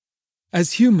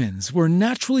As humans, we're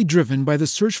naturally driven by the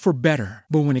search for better.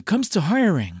 But when it comes to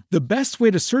hiring, the best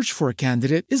way to search for a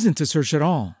candidate isn't to search at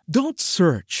all. Don't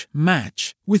search,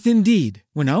 match with Indeed.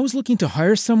 When I was looking to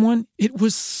hire someone, it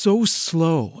was so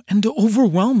slow and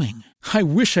overwhelming. I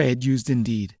wish I had used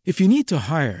Indeed. If you need to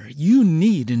hire, you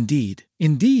need Indeed.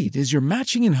 Indeed is your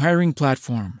matching and hiring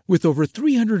platform with over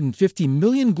 350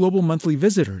 million global monthly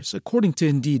visitors, according to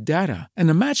Indeed data, and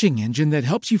a matching engine that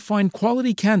helps you find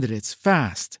quality candidates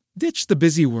fast. Ditch the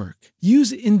busy work.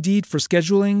 Use Indeed for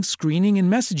scheduling, screening,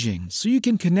 and messaging so you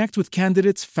can connect with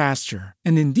candidates faster.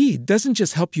 And Indeed doesn't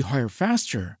just help you hire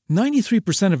faster.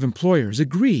 93% of employers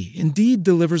agree Indeed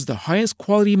delivers the highest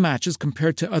quality matches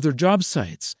compared to other job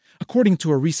sites, according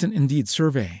to a recent Indeed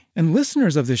survey. And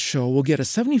listeners of this show will get a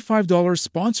 $75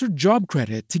 sponsored job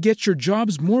credit to get your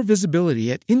jobs more visibility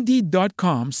at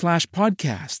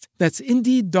Indeed.com/podcast. That's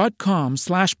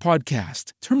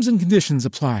Indeed.com/podcast. Terms and conditions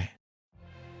apply.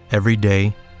 Every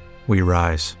day, we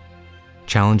rise,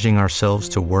 challenging ourselves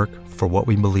to work for what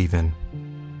we believe in.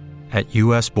 At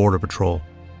U.S. Border Patrol,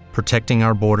 protecting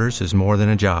our borders is more than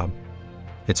a job.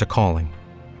 It's a calling.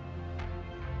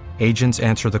 Agents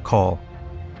answer the call,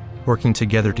 working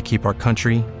together to keep our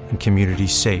country and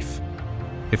communities safe.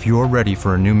 If you're ready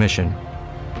for a new mission,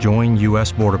 join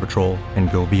U.S. Border Patrol and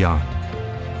go beyond.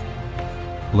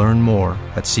 Learn more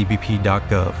at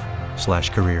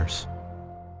cbp.gov/careers.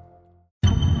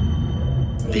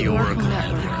 The Oracle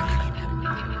Network.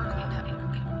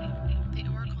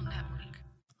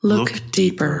 Look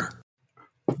deeper.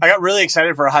 I got really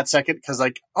excited for a hot second because,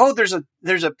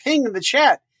 there's a ping in the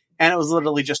chat, and it was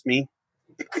literally just me.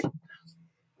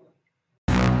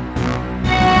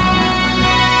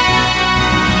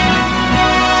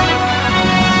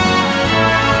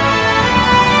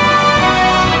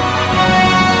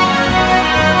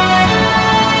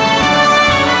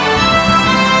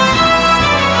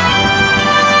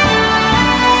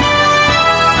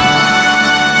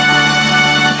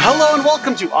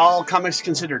 Welcome to All Comics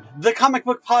Considered, the comic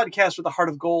book podcast with a heart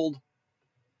of gold,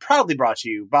 proudly brought to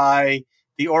you by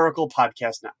the Oracle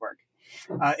Podcast Network.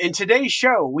 In today's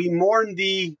show, we mourn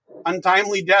the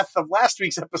untimely death of last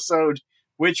week's episode,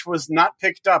 which was not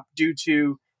picked up due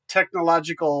to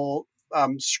technological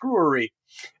screwery.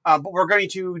 But we're going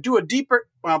to do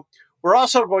we're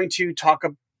also going to talk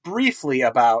briefly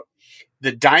about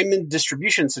the Diamond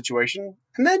distribution situation,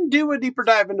 and then do a deeper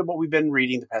dive into what we've been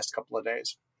reading the past couple of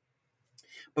days.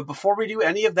 But before we do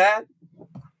any of that,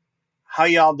 how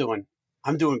y'all doing?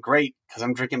 I'm doing great because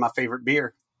I'm drinking my favorite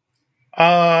beer.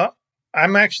 I'm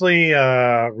actually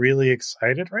really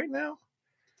excited right now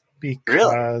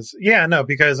because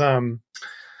because a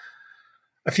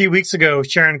few weeks ago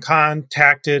Sharon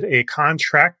contacted a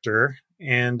contractor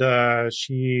and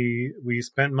we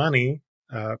spent money,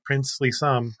 princely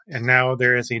sum, and now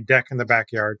there is a deck in the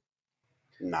backyard.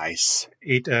 Nice.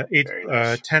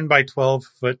 10 by 12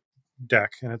 foot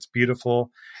deck, and it's beautiful,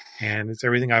 and it's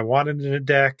everything I wanted in a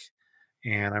deck,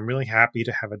 and I'm really happy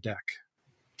to have a deck.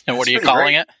 And what are you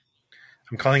calling it?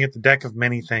 I'm calling it the deck of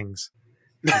many things.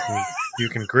 You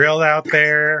can grill out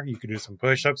there, you can do some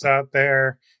push-ups out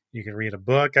there, you can read a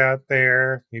book out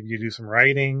there, maybe you do some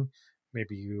writing,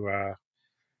 maybe you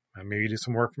do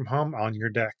some work from home on your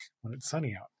deck when it's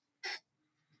sunny out.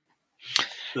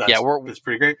 That's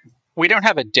pretty great. We don't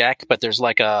have a deck, but there's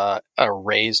like a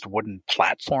raised wooden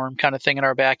platform kind of thing in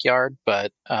our backyard.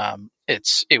 But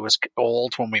it was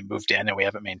old when we moved in, and we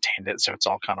haven't maintained it, so it's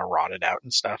all kind of rotted out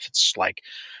and stuff. It's like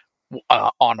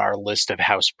on our list of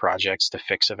house projects to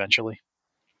fix eventually.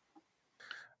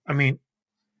 I mean,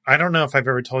 I don't know if I've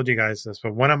ever told you guys this,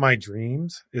 but one of my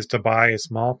dreams is to buy a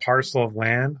small parcel of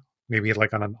land, maybe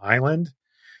like on an island,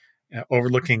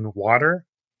 overlooking water,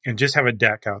 and just have a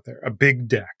deck out there, a big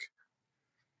deck.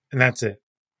 And that's it.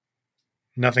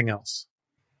 Nothing else.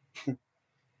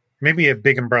 Maybe a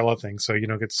big umbrella thing so you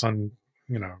don't get sun,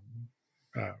 I'd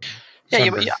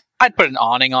put an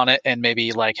awning on it and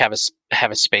maybe like have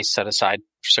a space set aside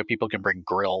so people can bring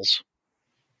grills.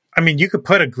 I mean, you could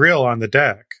put a grill on the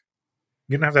deck.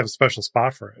 You don't have to have a special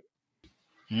spot for it.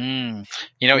 You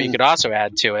could also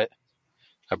add to it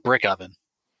a brick oven.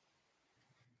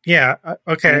 Yeah.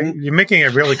 Okay. You're making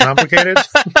it really complicated.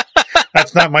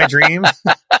 That's not my dream.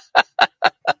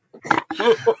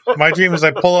 My dream is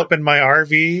I pull up in my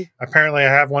RV. Apparently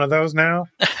I have one of those now.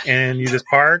 And you just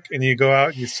park and you go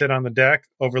out, you sit on the deck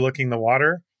overlooking the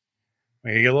water.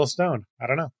 Maybe you get a little stoned. I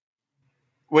don't know.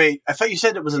 Wait, I thought you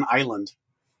said it was an island.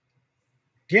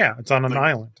 Yeah, it's on an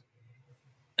island.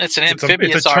 It's an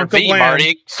amphibious chunk RV, of land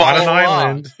Marty. On an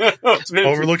island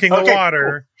overlooking the Okay,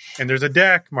 water. Cool. And there's a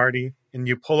deck, Marty. And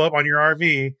you pull up on your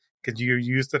RV because you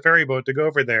use the ferry boat to go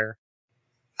over there.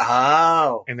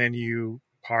 Oh, And then you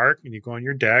park and you go on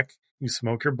your deck. You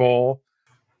smoke your bowl.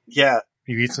 yeah.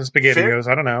 You eat some SpaghettiOs.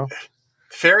 I don't know.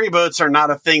 Ferry boats are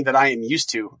not a thing that I am used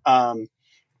to.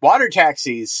 Water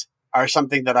taxis are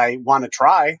something that I want to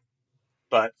try,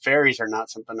 but ferries are not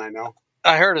something I know.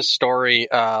 I heard a story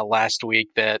last week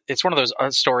that it's one of those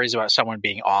stories about someone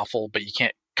being awful, but you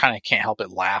can't help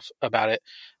but laugh about it.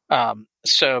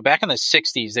 So back in the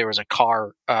 60s, there was a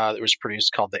car that was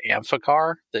produced called the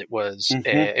Amphicar. That was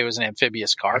it was an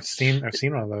amphibious car. I've seen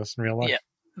one of those in real life. Yeah.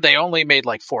 They only made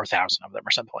like 4,000 of them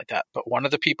or something like that. But one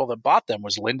of the people that bought them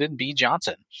was Lyndon B.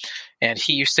 Johnson. And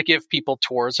he used to give people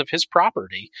tours of his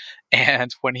property.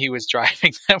 And when he was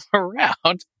driving them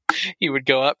around, he would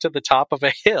go up to the top of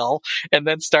a hill and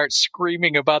then start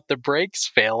screaming about the brakes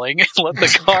failing and let the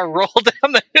car roll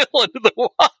down the hill into the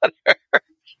water.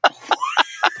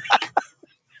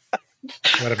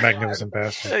 What a magnificent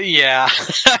bastard. Yeah.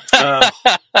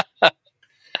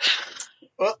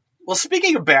 Well,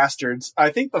 speaking of bastards,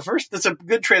 I think that's a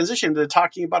good transition to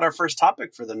talking about our first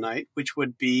topic for the night, which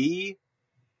would be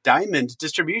diamond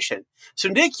distribution. So,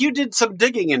 Nick, you did some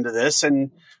digging into this,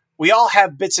 and we all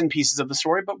have bits and pieces of the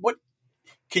story, but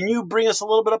can you bring us a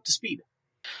little bit up to speed?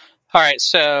 All right.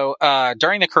 So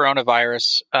during the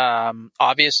coronavirus,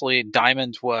 obviously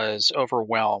Diamond was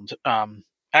overwhelmed.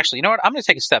 Actually, you know what? I'm going to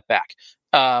take a step back.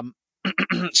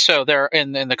 So there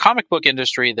in the comic book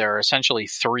industry, there are essentially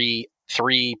three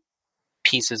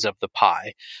pieces of the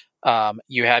pie.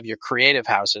 You have your creative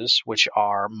houses, which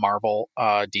are Marvel,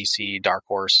 DC, Dark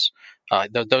Horse.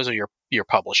 Those are your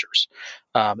publishers.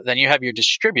 Then you have your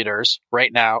distributors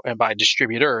right now. And by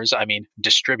distributors, I mean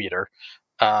distributor.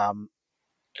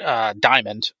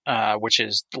 Diamond, which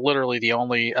is literally the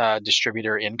only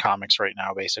distributor in comics right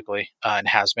now, basically, and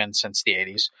has been since the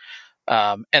 80s.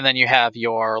 And then you have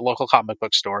your local comic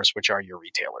book stores, which are your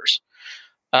retailers.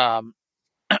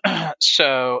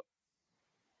 So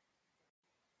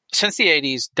since the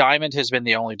 80s, Diamond has been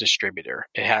the only distributor.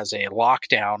 It has a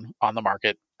lockdown on the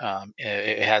market.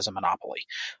 It has a monopoly.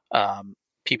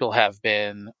 People have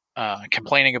been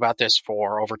complaining about this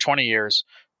for over 20 years.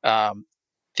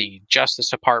 The Justice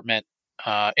Department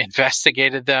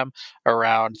investigated them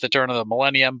around the turn of the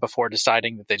millennium before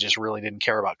deciding that they just really didn't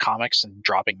care about comics and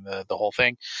dropping the whole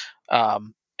thing.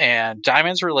 And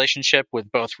Diamond's relationship with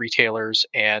both retailers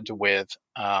and with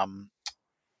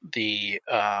the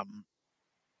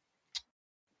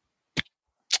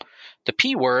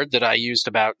P word that I used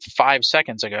about 5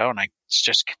 seconds ago, and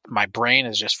my brain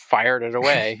has just fired it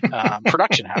away.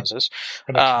 Production houses.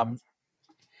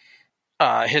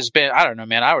 Has been, I don't know,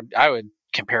 man. I would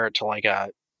compare it to like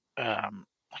an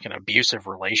abusive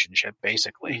relationship,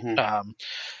 basically. Mm-hmm.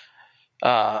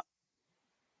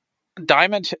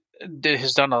 Diamond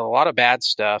has done a lot of bad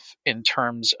stuff in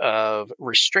terms of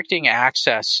restricting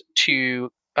access to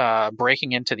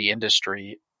breaking into the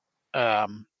industry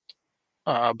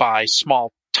by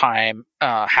small time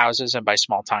houses and by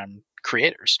small time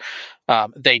creators.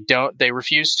 They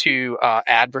refuse to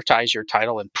advertise your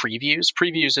title in previews.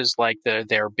 Previews is like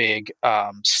their big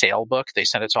sale book. They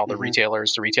send it to all the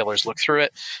retailers. The retailers look through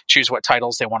it, choose what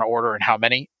titles they want to order and how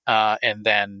many, and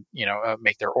then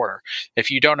make their order. If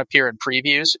you don't appear in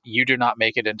previews, you do not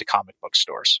make it into comic book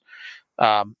stores.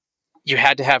 You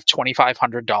had to have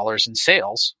 $2,500 in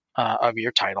sales of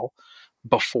your title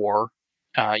before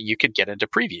you could get into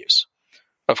previews.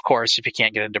 Of course, if you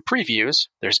can't get into previews,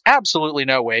 there's absolutely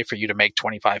no way for you to make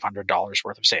 $2,500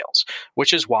 worth of sales,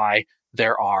 which is why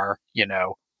there are,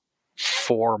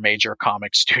 4 major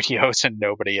comic studios and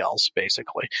nobody else,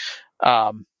 basically.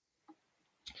 Diamond,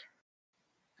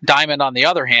 on the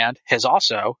other hand, has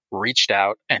also reached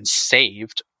out and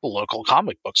saved local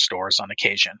comic book stores on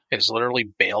occasion. It has literally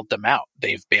bailed them out.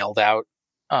 They've bailed out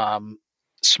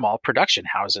small production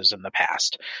houses in the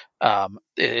past.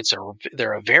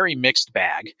 They're a very mixed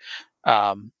bag.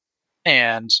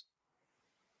 And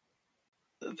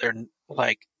they're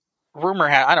like,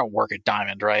 I don't work at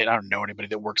Diamond, right? I don't know anybody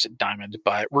that works at Diamond,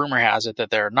 but rumor has it that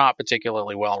they're not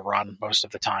particularly well run most of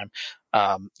the time.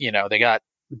 They got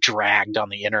dragged on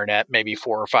the internet maybe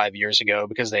 4 or 5 years ago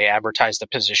because they advertised a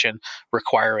position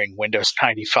requiring Windows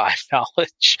 95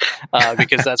 knowledge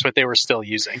because that's what they were still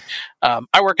using.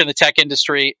 I work in the tech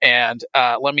industry, and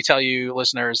let me tell you,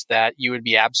 listeners, that you would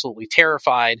be absolutely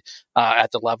terrified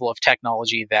at the level of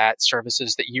technology that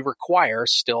services that you require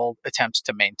still attempt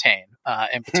to maintain.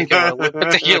 And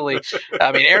particularly,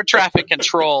 I mean, air traffic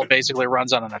control basically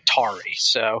runs on an Atari.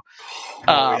 So,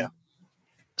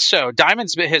 So Diamond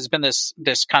has been this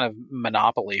kind of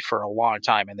monopoly for a long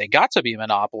time, and they got to be a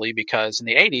monopoly because in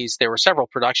the 80s there were several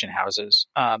production houses.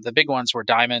 The big ones were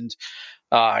Diamond,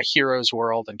 Heroes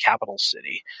World, and Capital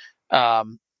City.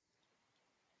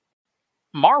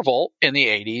 Marvel in the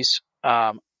 80s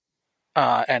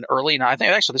and early, I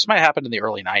think actually this might have happened in the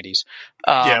early 90s.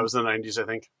 Yeah, it was the 90s, I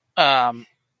think.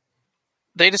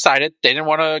 They decided they didn't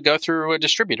want to go through a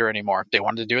distributor anymore. They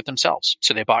wanted to do it themselves.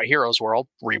 So they bought Heroes World,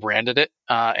 rebranded it,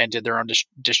 and did their own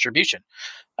distribution.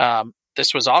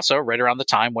 This was also right around the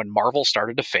time when Marvel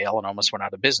started to fail and almost went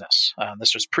out of business.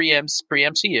 This was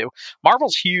pre-MCU.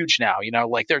 Marvel's huge now. You know,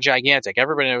 like they're gigantic.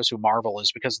 Everybody knows who Marvel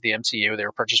is because of the MCU. They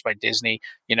were purchased by Disney.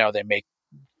 You know, they make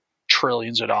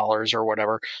trillions of dollars or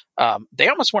whatever. They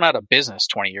almost went out of business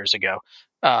 20 years ago.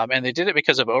 And they did it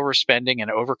because of overspending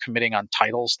and overcommitting on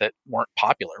titles that weren't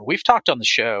popular. We've talked on the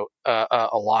show a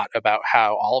lot about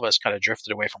how all of us kind of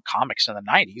drifted away from comics in the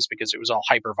 90s because it was all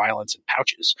hyper-violence and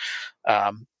pouches.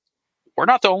 We're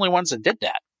not the only ones that did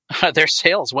that. Their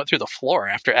sales went through the floor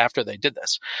after they did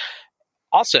this.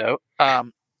 Also, let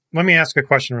me ask a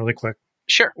question really quick.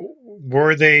 Sure.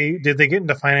 Did they get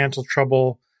into financial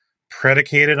trouble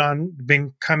predicated on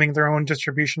becoming their own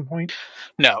distribution point?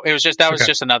 No, it was just was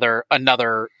just another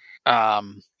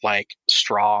like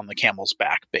straw on the camel's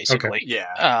back, basically. Okay.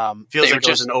 Yeah. Feels like it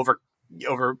was an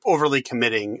overly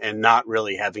committing and not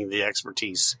really having the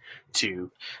expertise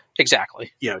to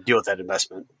exactly deal with that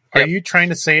investment. Are you trying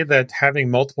to say that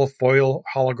having multiple foil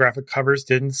holographic covers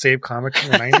didn't save comics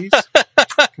in the 90s?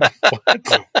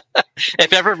 What?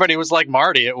 If everybody was like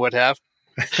Marty, it would have.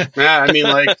 Yeah, I mean,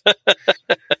 like,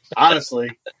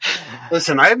 honestly,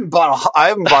 listen, I haven't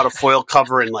bought a foil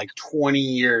cover in like 20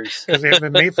 years because they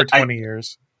haven't been made for 20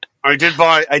 years. I did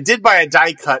buy a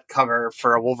die cut cover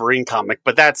for a Wolverine comic,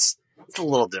 but it's a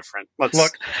little different.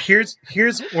 Look, here's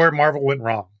where Marvel went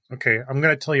wrong. Okay, I'm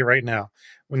going to tell you right now.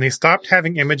 When they stopped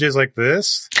having images like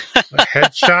this, like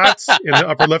headshots in the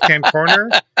upper left-hand corner,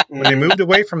 when they moved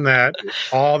away from that,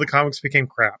 all the comics became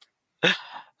crap.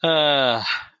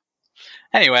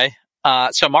 Anyway,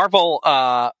 so Marvel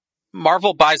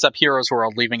buys up Heroes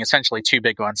World, leaving essentially two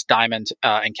big ones, Diamond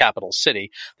and Capital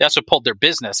City. They also pulled their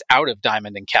business out of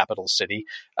Diamond and Capital City,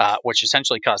 which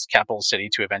essentially caused Capital City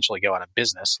to eventually go out of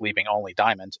business, leaving only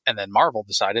Diamond. And then Marvel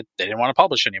decided they didn't want to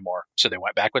publish anymore, so they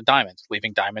went back with Diamond,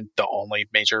 leaving Diamond the only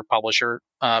major publisher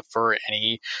for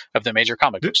any of the major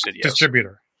comic book studios.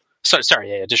 Distributor.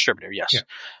 Distributor, yes.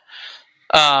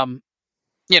 Yeah.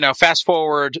 Fast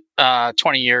forward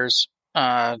 20 years,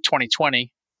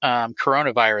 2020,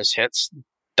 coronavirus hits.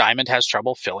 Diamond has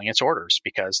trouble filling its orders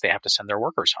because they have to send their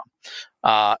workers home.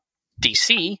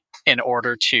 DC, in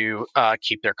order to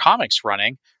keep their comics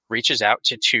running, reaches out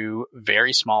to two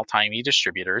very small, tiny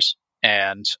distributors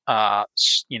and,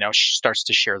 starts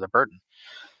to share the burden.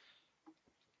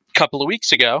 A couple of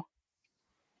weeks ago,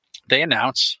 they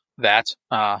announce that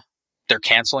they're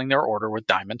canceling their order with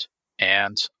Diamond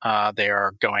and they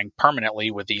are going permanently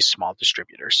with these small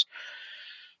distributors.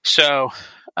 So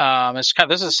this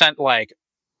has sent like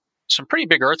some pretty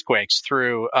big earthquakes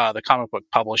through the comic book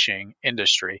publishing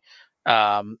industry. There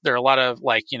are a lot of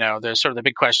there's sort of the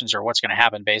big questions are what's going to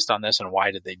happen based on this and why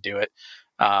did they do it.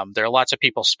 There are lots of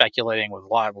people speculating with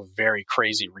very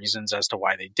crazy reasons as to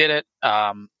why they did it.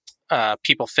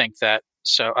 People think that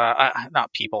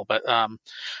not people, but I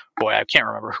can't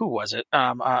remember who was it.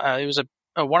 It was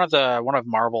one of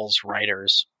Marvel's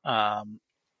writers.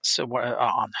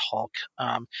 On Hulk,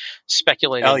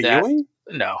 speculated Al that Ewing?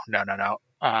 No.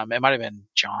 It might have been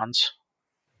Johns.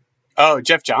 Oh,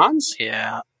 Jeff Johns?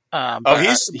 Yeah.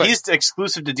 He's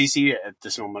exclusive to DC at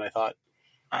this moment, I thought.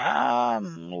 I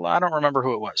don't remember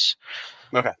who it was.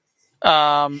 Okay.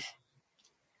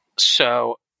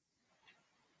 So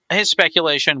his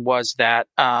speculation was that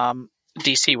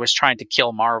DC was trying to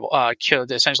kill Marvel.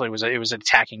 Essentially, it was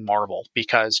attacking Marvel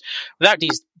because without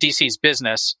DC's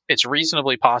business, it's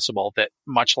reasonably possible that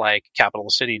much like Capital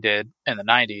City did in the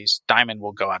 90s, Diamond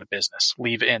will go out of business.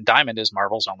 Diamond is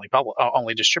Marvel's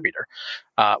only distributor,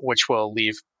 which will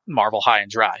leave Marvel high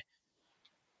and dry.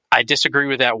 I disagree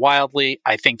with that wildly.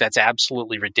 I think that's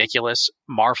absolutely ridiculous.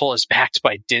 Marvel is backed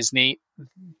by Disney.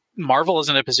 Marvel is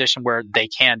in a position where they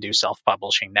can do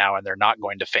self-publishing now, and they're not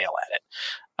going to fail at it.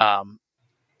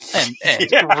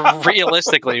 And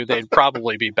realistically, they'd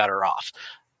probably be better off.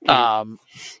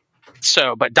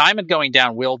 But Diamond going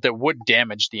down would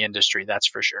damage the industry. That's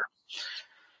for sure.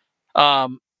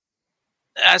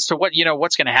 As to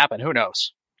what's going to happen, who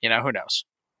knows? Who knows?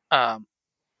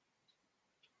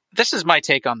 This is my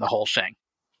take on the whole thing.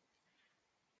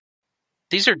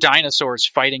 These are dinosaurs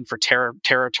fighting for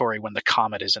territory when the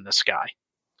comet is in the sky.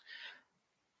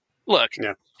 Look,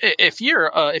 if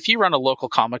you run a local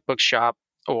comic book shop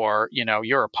or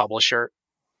you're a publisher,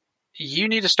 you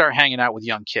need to start hanging out with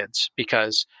young kids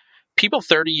because people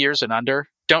 30 years and under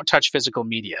don't touch physical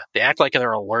media. They act like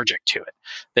they're allergic to it.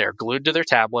 They're glued to their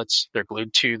tablets. They're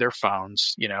glued to their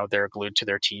phones. They're glued to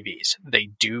their TVs. They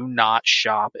do not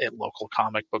shop at local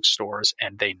comic book stores,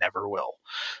 and they never will.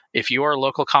 If you are a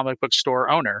local comic book store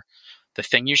owner, the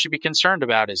thing you should be concerned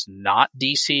about is not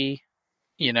DC,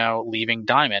 leaving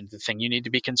Diamond. The thing you need to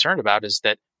be concerned about is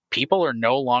that people are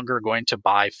no longer going to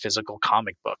buy physical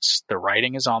comic books. The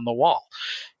writing is on the wall.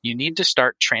 You need to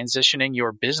start transitioning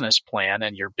your business plan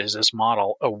and your business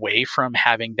model away from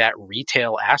having that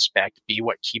retail aspect be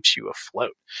what keeps you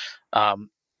afloat.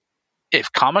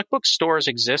 If comic book stores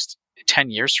exist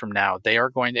 10 years from now, they are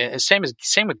going to, same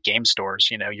with game stores,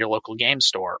 your local game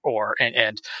store, or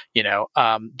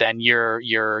then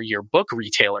your book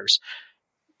retailers.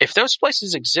 If those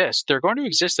places exist, they're going to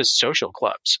exist as social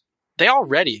clubs. They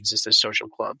already exist as social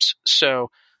clubs.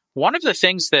 So one of the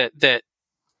things that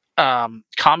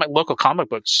local comic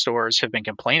book stores have been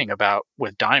complaining about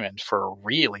with Diamond for a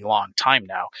really long time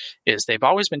now is they've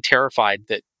always been terrified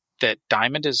that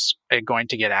Diamond is going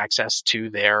to get access to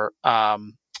their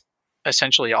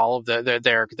essentially all of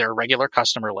their regular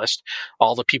customer list,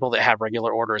 all the people that have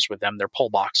regular orders with them, their pull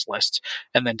box lists,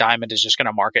 and then Diamond is just going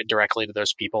to market directly to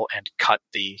those people and cut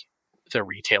the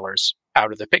retailers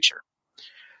out of the picture.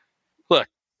 Look,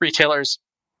 retailers,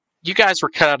 you guys were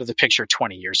cut out of the picture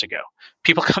 20 years ago.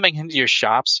 People coming into your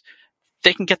shops,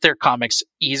 they can get their comics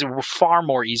far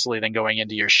more easily than going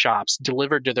into your shops,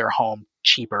 delivered to their home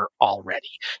cheaper already.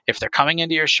 If they're coming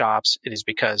into your shops, it is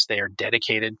because they are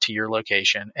dedicated to your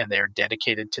location and they are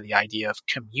dedicated to the idea of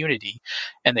community,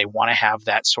 and they want to have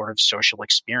that sort of social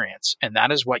experience. And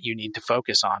that is what you need to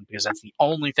focus on, because that's the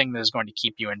only thing that is going to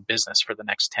keep you in business for the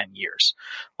next 10 years.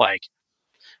 Like,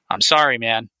 I'm sorry,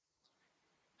 man.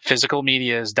 Physical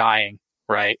media is dying,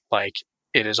 right? Like,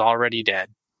 it is already dead.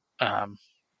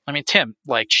 Tim,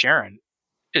 like Sharon,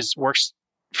 works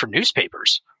for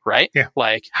newspapers, right? Yeah.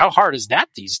 Like, how hard is that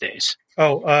these days?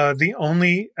 Oh, the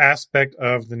only aspect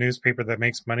of the newspaper that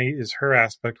makes money is her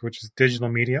aspect, which is digital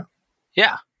media.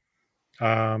 Yeah.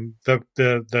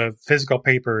 The physical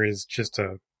paper is just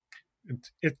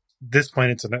at this point,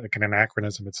 it's like an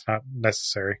anachronism. It's not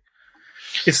necessary.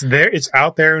 It's there, it's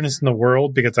out there, and it's in the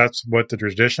world because that's what the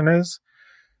tradition is,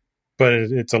 but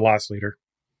it's a loss leader.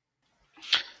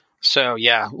 So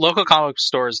yeah, local comic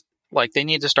stores, like, they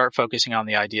need to start focusing on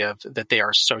the idea that they are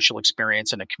a social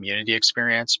experience and a community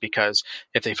experience, because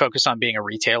if they focus on being a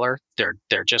retailer,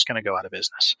 they're just going to go out of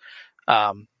business.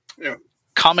 Yeah.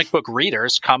 Comic book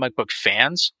readers, comic book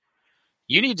fans,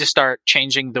 you need to start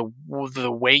changing the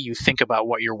way you think about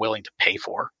what you're willing to pay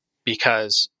for,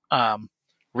 because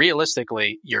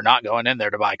realistically, you're not going in there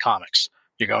to buy comics.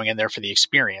 You're going in there for the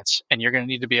experience, and you're going to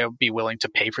need to be willing to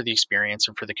pay for the experience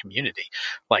and for the community.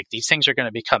 Like, these things are going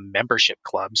to become membership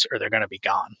clubs, or they're going to be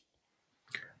gone.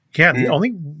 Yeah, the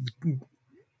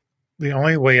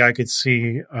only way I could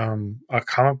see a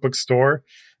comic book store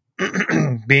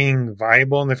being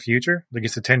viable in the future, like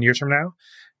it's 10 years from now,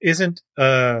 isn't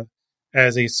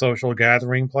as a social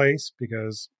gathering place,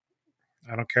 because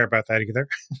I don't care about that either.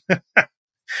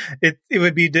 It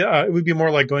would be more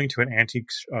like going to an antique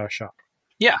shop.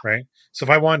 Yeah. Right. So if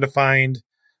I wanted to find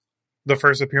the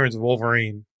first appearance of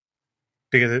Wolverine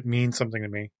because it means something to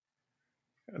me,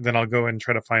 then I'll go and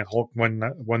try to find Hulk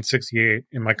 168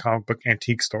 in my comic book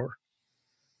antique store,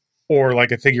 or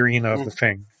like a figurine of the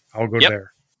Thing. I'll go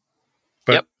there.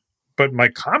 But my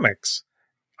comics,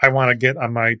 I want to get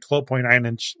on my 12.9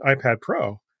 inch iPad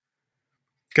Pro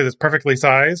because it's perfectly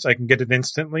sized. I can get it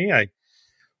instantly. I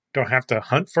don't have to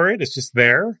hunt for it. It's just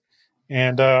there.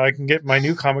 And I can get my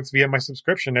new comics via my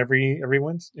subscription every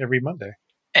Monday.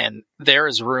 And there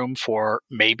is room for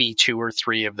maybe 2 or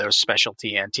 3 of those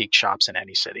specialty antique shops in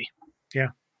any city.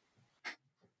 Yeah.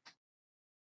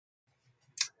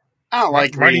 I don't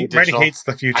like Marty hates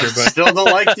the future, but still don't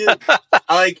like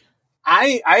it.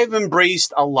 I've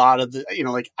embraced a lot of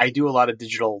the, I do a lot of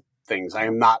digital things. I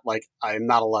am not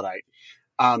a Luddite.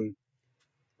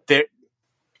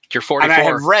 You're 44. And I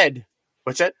have read,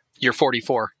 what's that? You're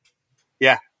 44.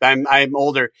 Yeah, I'm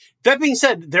older. That being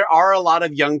said, there are a lot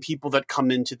of young people that come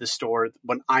into the store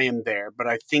when I am there, but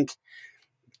I think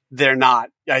they're not.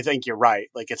 I think you're right.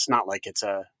 Like, it's not like it's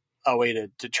a way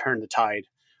to turn the tide.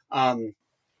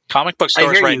 Comic book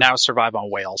stores right now survive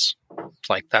on whales.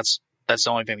 Like, that's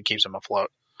the only thing that keeps them afloat,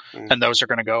 and those are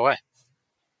going to go away.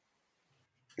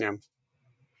 Yeah.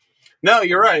 No,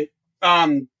 you're right.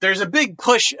 There's a big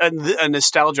push, a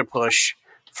nostalgia push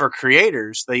for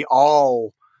creators. They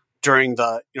all, during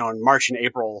the, in March and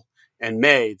April and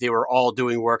May, they were all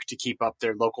doing work to keep up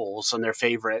their locals and their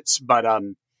favorites. But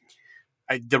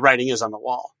the writing is on the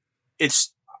wall.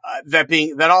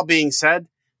 that all being said,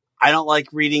 I don't like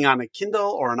reading on a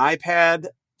Kindle or an iPad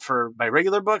for my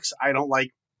regular books. I don't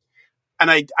like,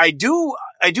 and I do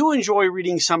enjoy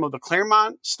reading some of the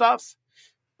Claremont stuff,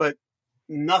 but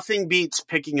nothing beats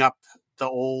picking up the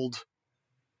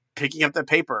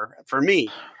paper for me.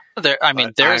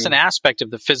 There's an aspect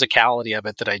of the physicality of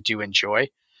it that I do enjoy,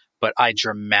 but I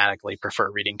dramatically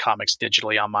prefer reading comics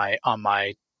digitally on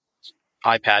my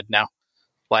iPad now.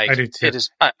 Like, I do too. It is.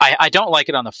 I don't like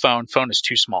it on the phone. Phone is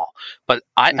too small. But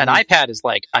an iPad is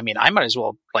like, I might as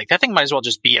well, like, that thing might as well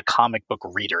just be a comic book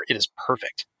reader. It is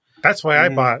perfect. That's why I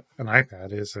bought an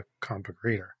iPad, is a comic book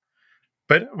reader.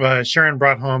 But Sharon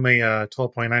brought home a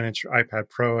 12.9-inch iPad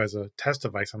Pro as a test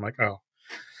device. I'm like, oh.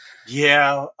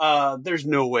 Yeah, there's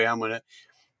no way I'm gonna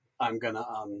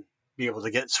be able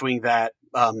to swing that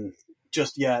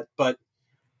just yet. But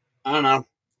I don't know.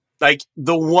 Like,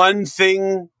 the one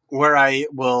thing where I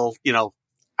will,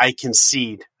 I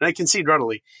concede, and I concede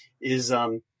readily, is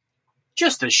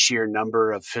just the sheer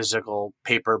number of physical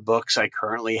paper books I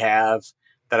currently have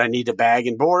that I need to bag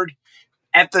and board.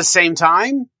 At the same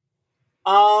time,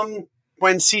 when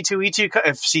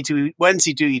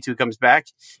C2E2 comes back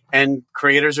and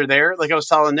creators are there, like I was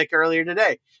telling Nick earlier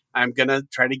today, I'm going to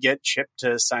try to get Chip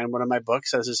to sign one of my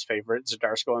books as his favorite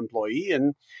Zdarsco employee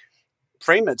and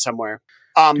frame it somewhere.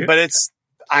 But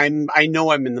I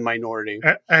know I'm in the minority.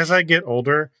 As I get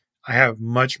older, I have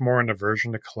much more an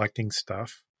aversion to collecting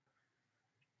stuff.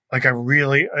 Like,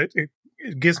 it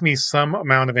gives me some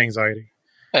amount of anxiety.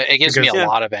 It gives me a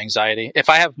lot of anxiety. If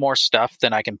I have more stuff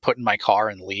than I can put in my car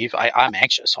and leave, I'm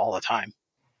anxious all the time.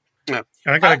 Yeah.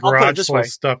 And I got a garage full of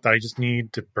stuff that I just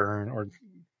need to burn or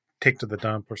take to the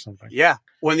dump or something. Yeah.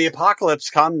 When the apocalypse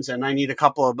comes and I need a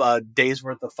couple of days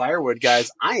worth of firewood,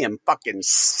 guys, I am fucking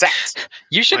set.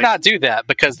 You should not do that,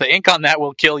 because the ink on that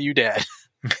will kill you dead.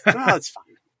 No, it's fine.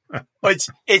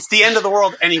 It's the end of the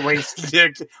world anyways.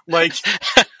 Like,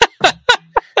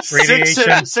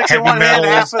 radiation, six in one hand,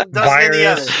 half a dozen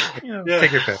virus, in the other.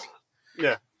 Take your pick.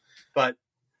 Yeah. But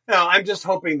I'm just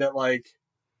hoping that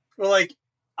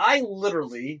I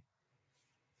literally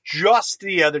just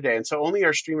the other day, and so only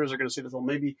our streamers are going to see this. Well,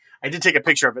 maybe I did take a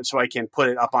picture of it so I can put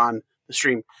it up on the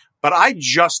stream. But I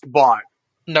just bought.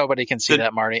 Nobody can see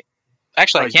that, Marty.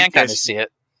 Actually, I can kind of see it.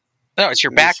 No, it's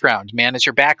your background, man. It's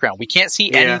your background. We can't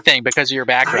see anything because of your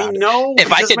background. I know.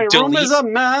 If I could my room is a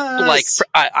mess.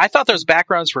 I thought those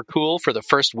backgrounds were cool for the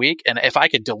first week, and if I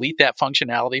could delete that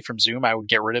functionality from Zoom, I would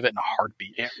get rid of it in a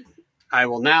heartbeat. Yeah. I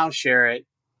will now share it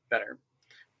better.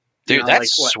 Dude,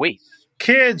 that's sweet.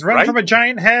 Kids, run from a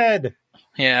giant head.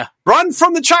 Yeah. Run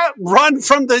from the child. Run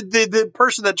from the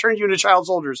person that turned you into child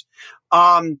soldiers.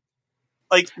 That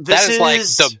is like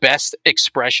the best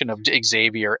expression of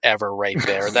Xavier ever right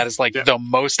there. That is like the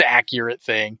most accurate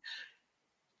thing.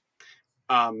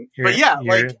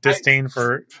 Your disdain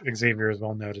for Xavier is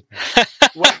well noted.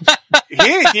 Well,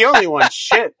 he ain't the only one.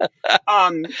 Shit.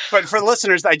 But for the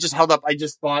listeners, I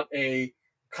just bought a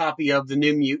copy of the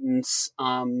New Mutants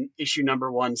issue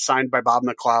 #1 signed by Bob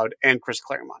McLeod and Chris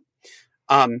Claremont.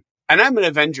 And I'm an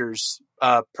Avengers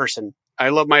person. I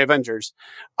love my Avengers.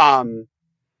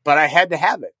 But I had to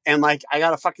have it. And I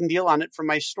got a fucking deal on it from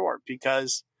my store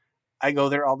because I go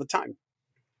there all the time.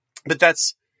 But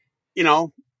that's,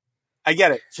 I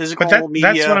get it. Physical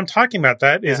media. That's what I'm talking about.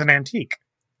 That is an antique.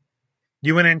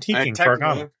 You went antiquing for a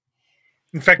comic.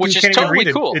 In fact, which you is can't totally even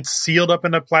read cool. it. It's sealed up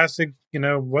in a plastic,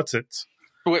 which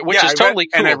is totally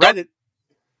cool. And I read it.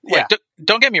 Yeah.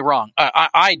 Don't get me wrong.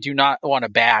 I do not want to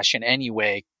bash in any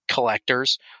way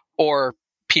collectors or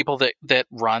people that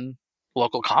run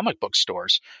local comic book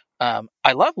stores.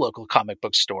 I love local comic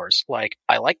book stores.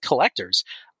 I like collectors.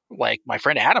 Like, my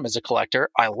friend Adam is a collector.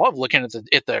 I love looking at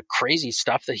the crazy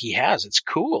stuff that he has. It's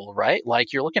cool, right?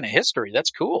 Like, you're looking at history. That's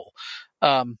cool.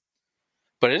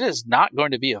 But it is not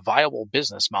going to be a viable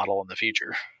business model in the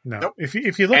future. No. Nope. If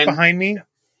you look behind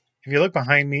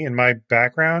me, in my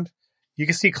background, you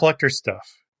can see collector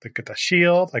stuff. I got the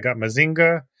shield. I got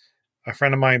Mazinga. A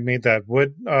friend of mine made that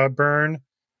wood burn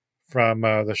from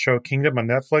the show Kingdom on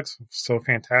Netflix. So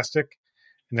fantastic.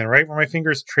 And then right where my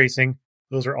finger's tracing,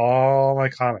 those are all my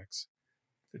comics.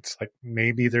 It's like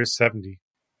maybe there's 70.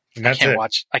 And that's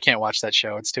I can't watch that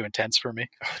show. It's too intense for me.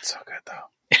 Oh, it's so good though.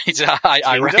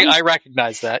 I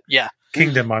recognize that. Yeah.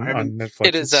 Kingdom on Netflix.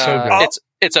 It is so good.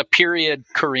 It's a period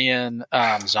Korean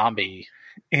zombie.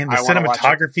 And the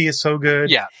cinematography is so good.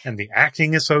 Yeah. And the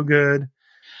acting is so good.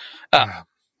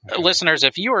 Listeners,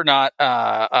 if you are not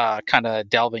kind of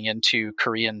delving into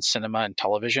Korean cinema and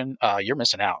television, you're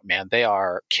missing out, man. They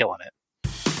are killing it.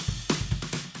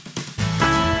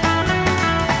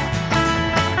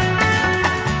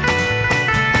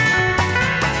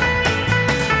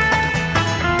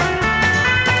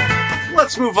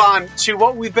 let's move on to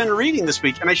what we've been reading this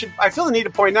week. And I feel the need to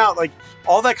point out, like,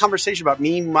 all that conversation about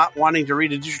me not wanting to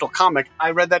read a digital comic,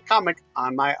 I read that comic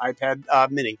on my iPad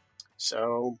mini.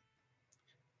 So,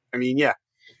 I mean, yeah.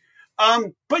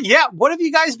 But yeah, what have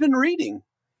you guys been reading?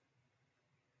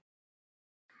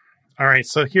 All right,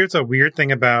 so here's a weird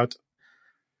thing about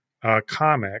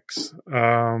comics.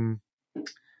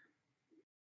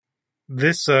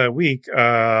 This week,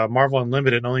 Marvel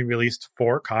Unlimited only released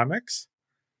 4 comics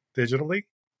digitally.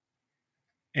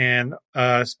 And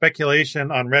speculation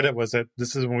on Reddit was that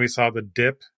this is when we saw the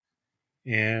dip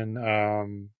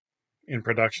in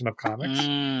production of comics.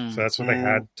 So that's what they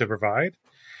had to provide.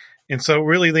 And so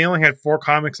really they only had 4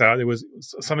 comics out. It was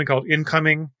something called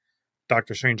Incoming,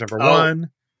 Doctor Strange #1,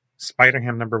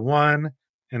 Spider-Ham #1,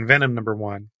 and Venom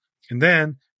 #1. And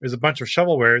then there's a bunch of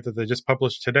shovelware that they just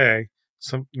published today,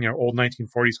 some old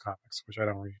 1940s comics, which I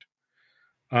don't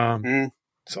read.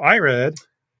 So I read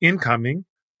Incoming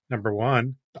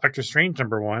 #1, Doctor Strange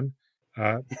 #1,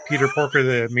 Peter Porker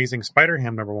the Amazing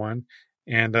Spider-Ham #1,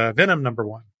 and Venom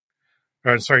 #1.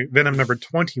 Or sorry, Venom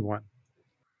 #21.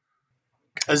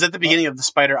 Is that the beginning of the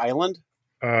Spider Island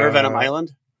or Venom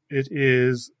Island? It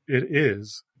is.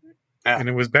 And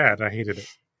it was bad. I hated it.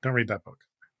 Don't read that book.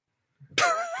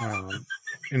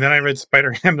 And then I read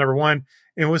Spider-Ham #1.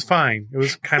 It was fine. It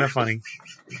was kind of funny.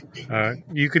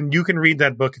 You can read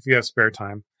that book if you have spare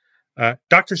time.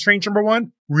 Doctor Strange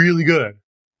 #1, really good.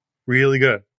 Really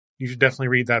good. You should definitely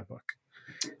read that book.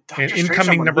 Dr. And Strange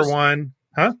Incoming #1,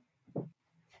 huh?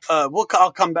 We'll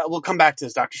come back to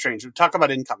this, Doctor Strange. We'll talk about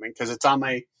Incoming because it's on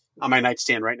my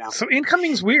nightstand right now. So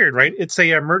Incoming's weird, right? It's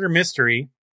a murder mystery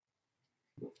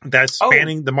that's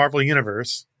spanning the Marvel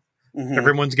universe. Mm-hmm.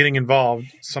 Everyone's getting involved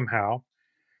somehow.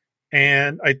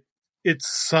 And it's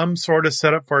some sort of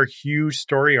setup for a huge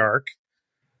story arc.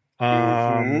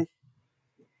 And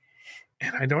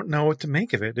I don't know what to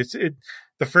make of it.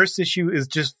 The first issue is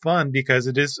just fun because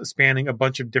it is spanning a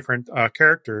bunch of different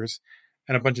characters,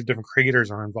 and a bunch of different creators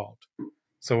are involved.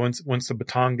 So once the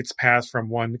baton gets passed from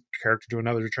one character to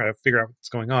another to try to figure out what's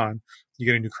going on, you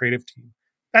get a new creative team.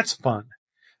 That's fun.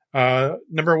 Issue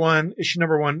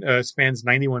 #1 spans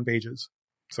 91 pages,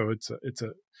 so it's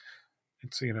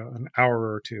an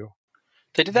hour or two.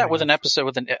 They did that with an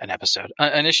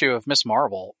issue of Miss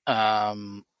Marvel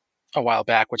a while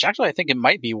back, which actually I think it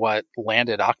might be what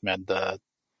landed Ahmed the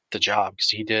job, because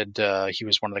he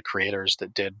was one of the creators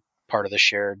that did part of the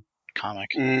shared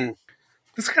comic.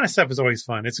 This kind of stuff is always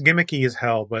fun. It's gimmicky as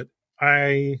hell, but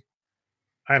I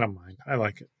don't mind. I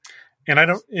like it. And I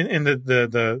don't. In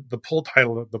the pull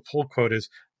title, the pull quote is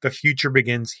 "The future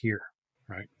begins here."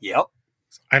 Right. Yep.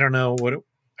 I don't know what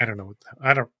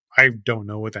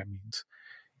that means.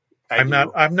 I'm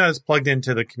not as plugged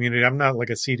into the community. I'm not like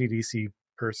a CTDC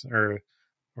person, or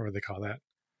what do they call that?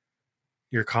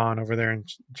 Your con over there in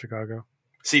Chicago.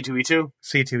 C2E2.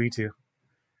 C2E2.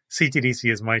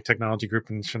 CTDC is my technology group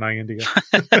in Chennai, India.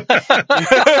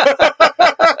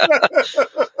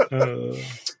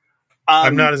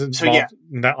 I'm not as involved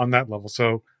on that level.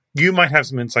 So you might have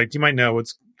some insight. You might know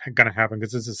what's going to happen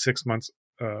because this is 6 months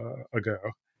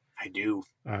ago. I do.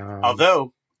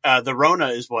 Although the Rona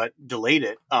is what delayed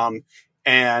it.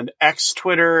 And X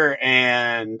Twitter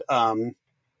and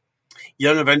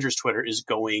Young Avengers Twitter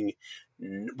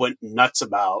went nuts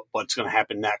about what's going to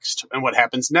happen next. And what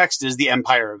happens next is the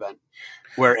Empire event,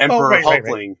 where Emperor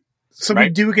Hulkling. Right. So we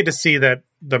do get to see that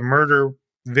the murder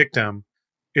victim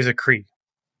is a Kree.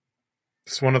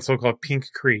 It's one of the so-called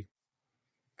pink Kree,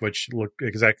 which look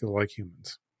exactly like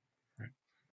humans. Right.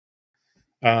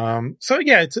 So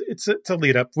yeah, it's a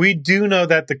lead up. We do know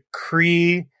that the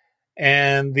Kree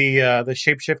and the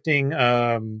shape-shifting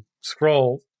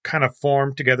Skrull kind of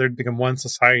formed together to become one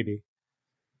society.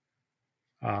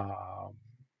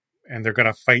 And they're going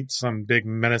to fight some big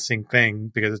menacing thing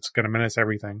because it's going to menace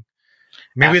everything.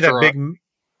 Maybe after that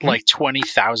big... like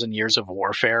 20,000 years of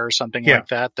warfare or something like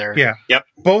that. Yep.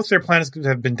 Both their planets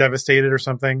have been devastated or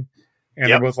something.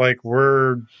 And they're both like,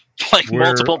 we're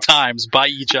multiple times by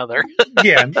each other.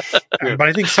 Yeah. But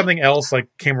I think something else like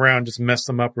came around, just messed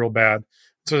them up real bad.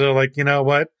 So they're like, you know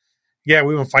what? Yeah,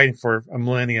 we've been fighting for a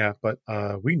millennia, but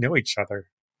we know each other.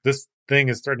 This thing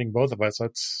is threatening both of us.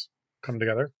 Let's come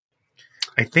together.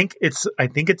 I think it's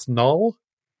Null.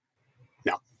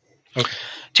 No. Okay.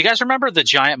 Do you guys remember the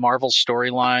giant Marvel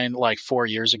storyline like 4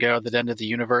 years ago that ended the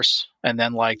universe? And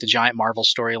then like the giant Marvel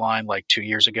storyline like 2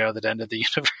 years ago that ended the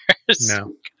universe?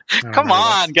 No. Come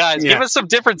on, guys. Give us some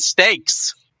different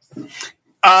stakes.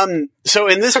 So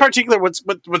in this particular,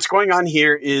 what's going on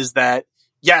here is that,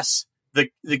 yes, the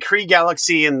Kree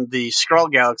galaxy and the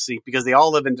Skrull galaxy, because they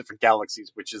all live in different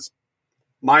galaxies, which is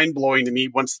mind blowing to me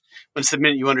once the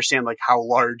minute you understand like how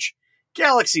large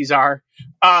galaxies are.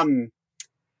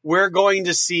 We're going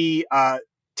to see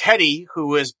Teddy,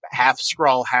 who is half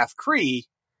Skrull, half Kree,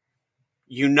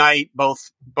 unite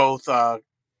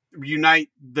unite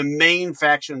the main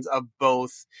factions of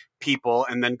both people,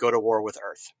 and then go to war with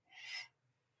Earth.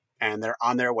 And they're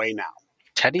on their way now.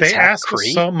 Teddy's They half ask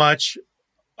Kree? so much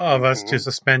of us to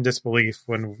suspend disbelief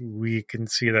when we can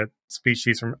see that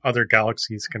species from other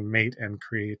galaxies can mate and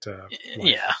create life.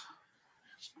 Yeah.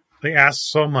 They ask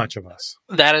so much of us.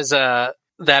 That is a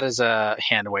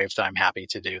hand wave that I'm happy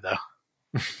to do, though.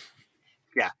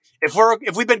 If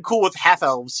we've been cool with half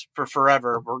elves for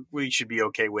forever, we should be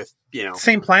okay with,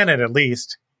 Same planet, at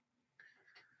least.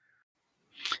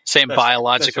 Same That's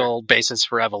biological basis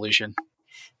for evolution.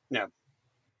 Yeah.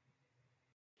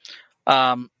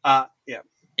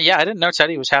 Yeah, I didn't know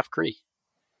Teddy was half Kree.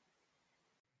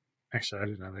 Actually, I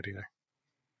didn't know that either.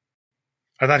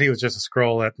 I thought he was just a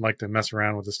Skrull that liked to mess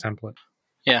around with his template.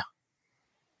 Yeah.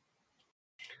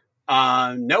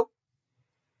 Nope.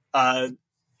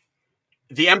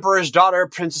 The Emperor's daughter,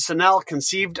 Princess Anel,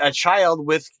 conceived a child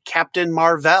with Captain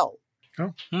Marvel.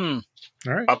 Oh. Hmm.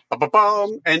 All right.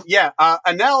 And yeah,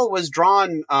 Anel was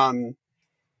drawn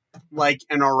like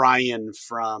an Orion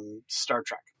from Star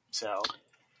Trek. So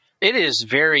It is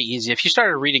very easy. If you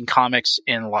started reading comics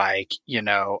in like, I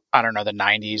don't know, the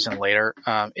 90s and later,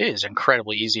 it is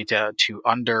incredibly easy to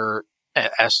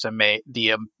underestimate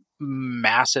the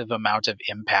massive amount of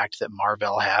impact that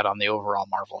Marvel had on the overall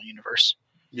Marvel universe.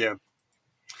 yeah.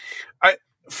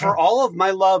 For all of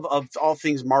my love of all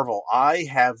things Marvel, I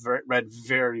have read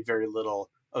very, very little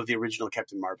of the original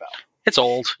Captain Marvel. It's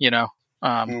old,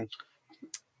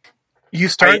 You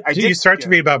start to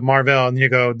read about Marvel and you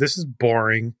go, this is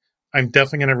boring. I'm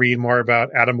definitely going to read more about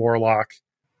Adam Warlock,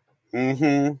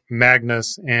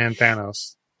 Magnus, and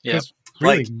Thanos. Yeah.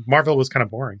 Really, Marvel was kind of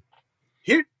boring.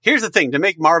 Here's the thing. To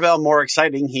make Marvel more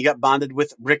exciting, he got bonded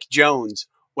with Rick Jones.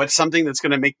 What's something that's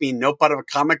going to make me nope out of a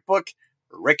comic book?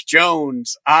 Rick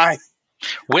Jones.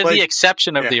 With the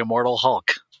exception of the Immortal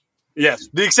Hulk. Yes,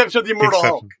 the exception of the Immortal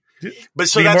Hulk. But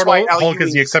so the that's Immortal why Hulk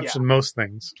is the exception to most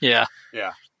things. Yeah.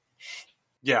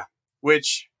 Yeah.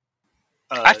 Which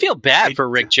I feel bad for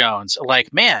Rick Jones.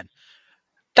 Like, man,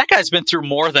 that guy's been through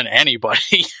more than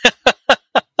anybody.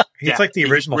 He's like the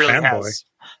original really fanboy. has.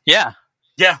 Yeah.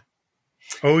 Yeah.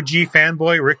 OG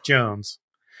fanboy Rick Jones.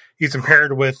 He's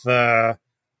compared with the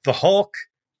Hulk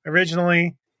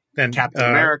originally, then Captain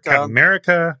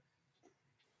America.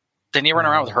 Didn't he run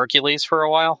around with Hercules for a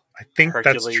while? I think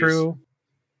that's true.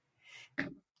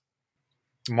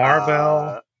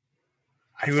 Marvel.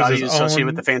 I thought he was associated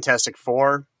with the Fantastic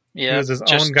Four. Yeah. He was his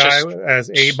own guy as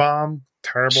A-Bomb.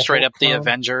 Terrible. Straight Hulk up the clone.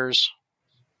 Avengers.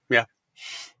 Yeah.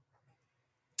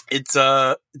 It's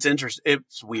interesting.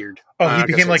 It's weird. Oh, he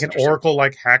became like an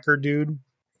Oracle-like hacker dude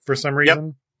for some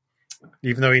reason.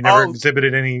 Even though he never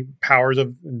exhibited any powers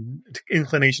of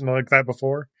inclination like that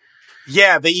before.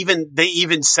 Yeah, they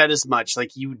even said as much.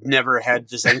 Like, you never had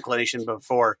this inclination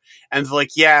before, and like,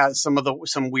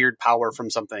 some weird power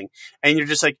from something, and you're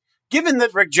just like, given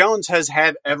that Rick Jones has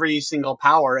had every single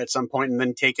power at some point and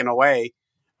then taken away.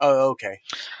 Oh, okay.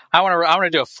 I want to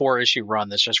do a 4-issue run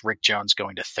that's just Rick Jones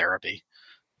going to therapy.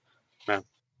 Yeah.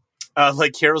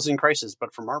 Like Heroes in Crisis,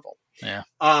 but for Marvel. Yeah.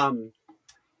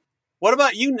 What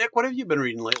about you, Nick? What have you been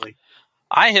reading lately?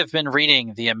 I have been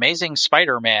reading The Amazing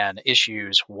Spider-Man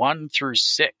issues 1 through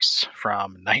 6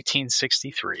 from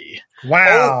 1963.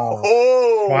 Wow.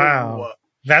 Oh. Wow.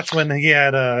 That's when he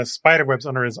had spider webs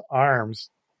under his arms.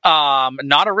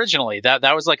 Not originally. That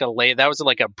was like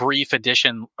a brief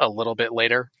edition a little bit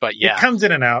later, but yeah. It comes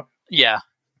in and out. Yeah.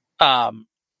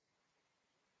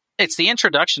 It's the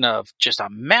introduction of just a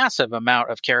massive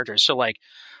amount of characters. So like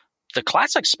the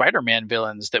classic Spider-Man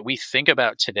villains that we think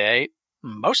about today,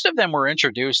 most of them were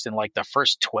introduced in like the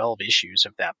first 12 issues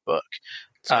of that book.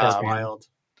 Wild.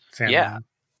 Sandman, yeah.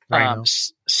 Rhino.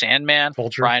 Sandman,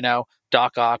 Vulture. Rhino,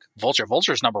 Doc Ock, Vulture.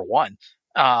 Vulture's number 1.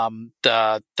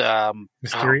 The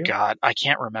Mysterio? Oh God, I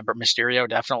can't remember. Mysterio,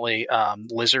 definitely.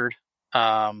 Lizard,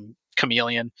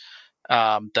 Chameleon.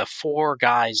 The 4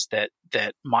 guys that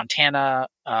Montana.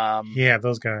 Yeah,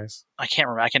 those guys. I can't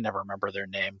remember. I can never remember their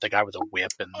name. The guy with a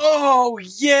whip and. Oh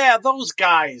yeah, those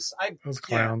guys. Those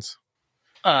clowns.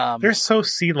 Yeah. They're so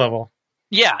sea level.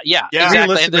 Yeah,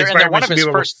 exactly. And they're one of his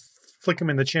first. Flick him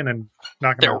in the chin and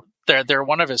knock him out. They're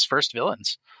one of his first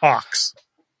villains. Ox.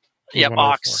 Yep,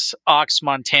 Ox,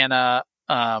 Montana,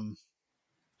 and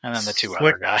then the 2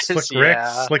 other guys. Slick Rick,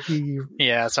 Slicky.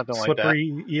 Yeah, something like that.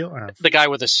 Slippery eel. The guy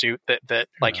with a suit that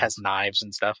like has knives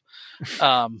and stuff.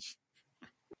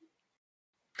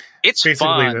 It's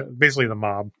basically the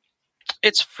mob.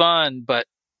 It's fun, but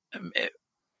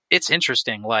it's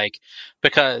interesting, like,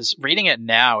 because reading it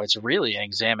now, it's really an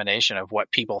examination of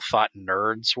what people thought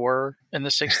nerds were in the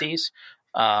 60s.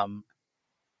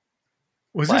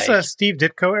 Was this a Steve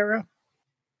Ditko era?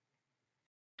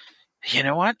 You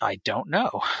know what? I don't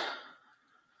know.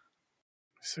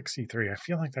 63. I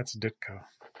feel like that's Ditko.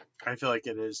 I feel like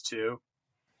it is too.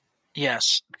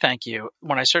 Yes, thank you.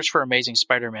 When I search for Amazing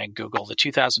Spider-Man Google, the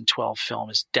 2012 film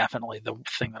is definitely the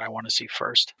thing that I want to see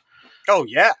first. Oh,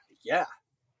 yeah. Yeah.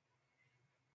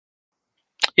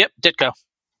 Yep, Ditko.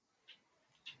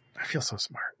 I feel so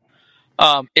smart.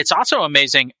 It's also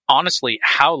amazing, honestly,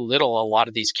 how little a lot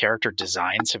of these character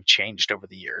designs have changed over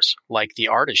the years. Like, the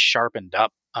art is sharpened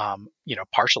up,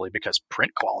 partially because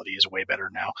print quality is way better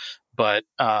now. But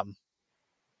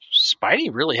Spidey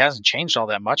really hasn't changed all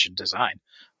that much in design.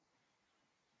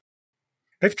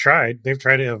 They've tried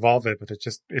to evolve it, but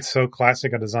it's so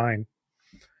classic a design.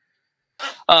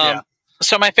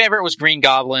 So my favorite was Green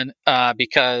Goblin,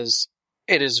 because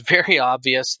it is very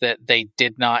obvious that they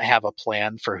did not have a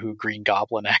plan for who Green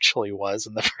Goblin actually was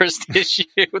in the first issue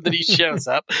that he shows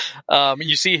up.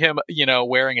 You see him,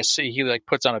 wearing a suit. He like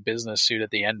puts on a business suit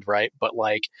at the end, right? But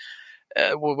like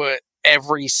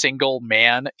every single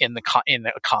man in the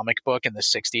comic book in the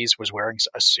 60s was wearing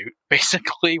a suit,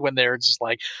 basically, when they're just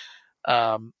like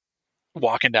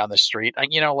walking down the street. I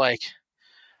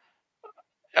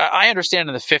understand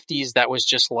in the 50s that was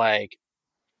just like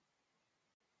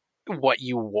what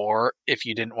you wore if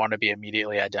you didn't want to be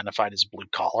immediately identified as blue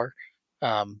collar.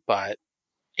 But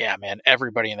yeah, man,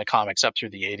 everybody in the comics up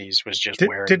through the 80s was just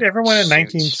wearing Did everyone in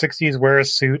suits. 1960s wear a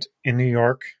suit in New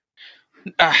York?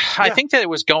 I think that it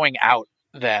was going out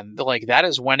then. Like, that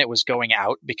is when it was going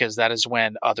out, because that is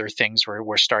when other things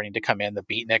were starting to come in. The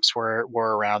beatniks were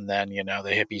around then, the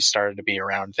hippies started to be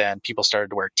around then. People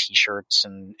started to wear t-shirts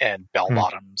and bell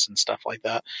bottoms and stuff like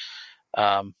that.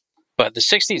 But the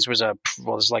 60s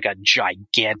was like a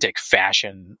gigantic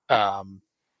fashion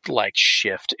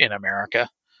shift in America.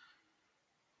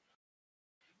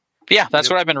 But yeah, that's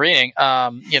what I've been reading.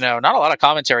 Not a lot of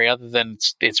commentary other than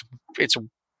it's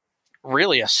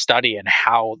really a study in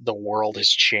how the world has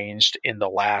changed in the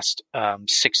last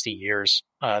 60 years,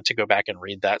 to go back and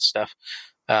read that stuff.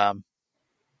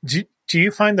 Do you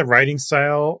find the writing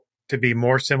style to be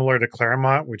more similar to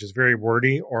Claremont, which is very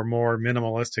wordy, or more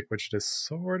minimalistic, which is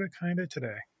sort of kind of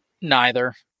today?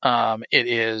 Neither.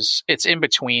 It's in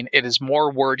between. It is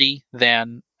more wordy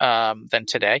than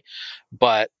today,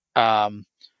 but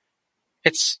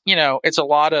it's a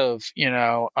lot of,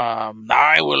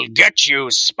 I will get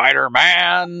you,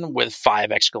 Spider-Man, with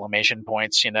 5 exclamation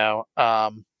points,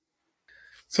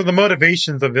 So the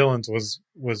motivations of villains was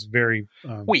very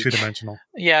weak. two-dimensional.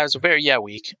 Yeah, it was very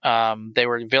weak.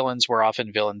 Villains were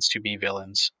often villains to be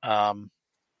villains. And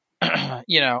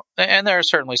there are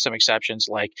certainly some exceptions,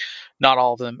 like not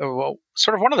all of them. Well,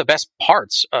 sort of one of the best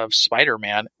parts of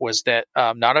Spider-Man was that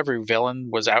not every villain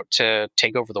was out to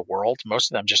take over the world.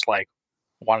 Most of them just like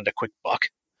wanted a quick buck.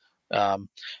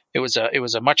 It was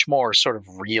a much more sort of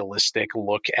realistic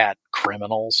look at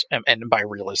criminals, and by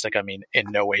realistic I mean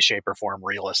in no way, shape, or form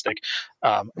realistic.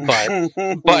 But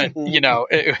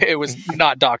it was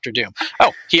not Dr. Doom.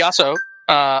 Oh, he also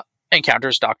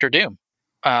encounters Dr. Doom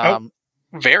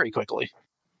very quickly.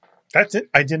 That's it.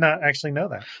 I did not actually know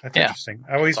that. That's interesting.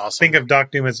 I always think of Doc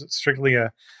Doom as strictly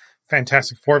a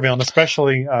Fantastic Four villain,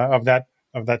 especially of that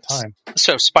time.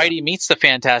 So Spidey meets the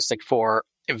Fantastic Four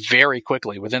very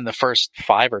quickly within the first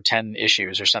 5 or 10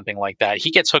 issues or something like that.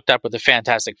 He gets hooked up with the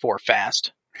Fantastic Four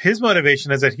fast. His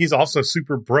motivation is that he's also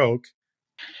super broke,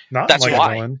 not That's like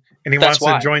why. a villain, and he wants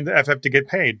to join the FF to get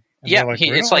paid. And yeah, like, we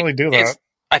don't really do that.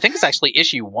 I think it's actually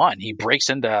issue 1. He breaks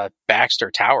into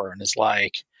Baxter Tower and is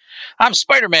like, I'm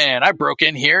Spider-Man. I broke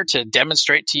in here to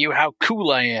demonstrate to you how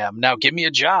cool I am. Now give me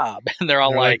a job. And they're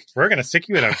all like, we're going to stick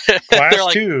you in a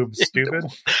glass tube, stupid.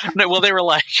 No, well, they were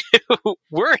like,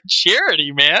 we're a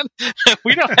charity, man.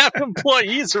 We don't have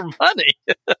employees or money.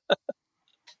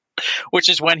 Which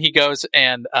is when he goes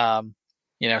and,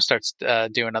 starts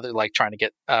doing other, like trying to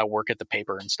get work at the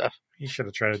paper and stuff. He should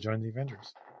have tried to join the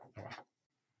Avengers. Oh, wow.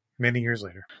 Many years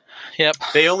later. Yep.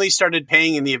 They only started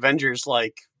paying in the Avengers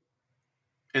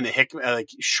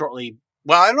shortly.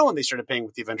 Well, I don't know when they started paying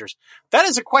with the Avengers. That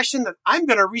is a question that I'm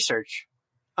going to research.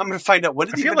 I'm going to find out, when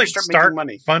did the Avengers start making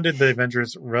money? Funded the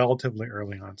Avengers relatively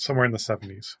early on, somewhere in the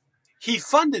 70s. He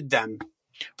funded them.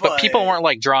 But people weren't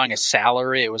like drawing a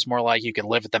salary. It was more like you could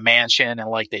live at the mansion and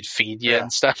like they'd feed you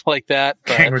and stuff like that.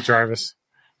 Hang with Jarvis.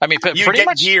 I mean, pretty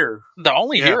much gear. The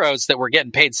only heroes that were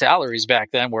getting paid salaries back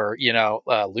then were,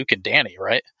 Luke and Danny,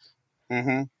 right?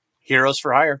 Mm-hmm. Heroes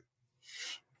for hire.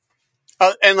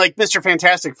 And like Mr.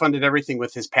 Fantastic funded everything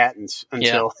with his patents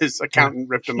until his accountant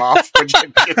ripped him off, which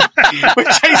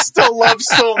I still love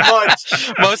so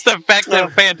much. Most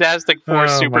effective Fantastic Four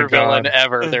supervillain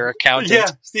ever. Their accountant. Yeah,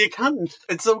 it's the accountant.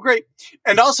 It's so great.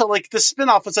 And also, like the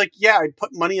spinoff was like, yeah, I put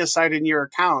money aside in your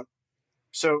account,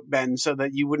 so Ben, so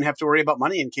that you wouldn't have to worry about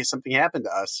money in case something happened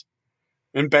to us.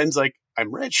 And Ben's like,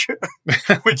 I'm rich,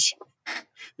 which,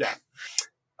 yeah.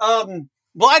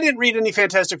 Well, I didn't read any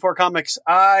Fantastic Four comics.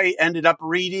 I ended up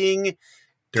reading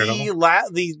the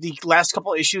last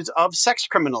couple issues of Sex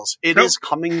Criminals. It is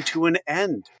coming to an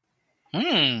end.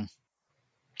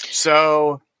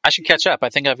 So I should catch up. I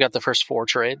think I've got the first 4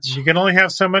 trades. You can only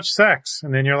have so much sex,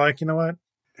 and then you're like, you know what?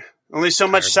 Only so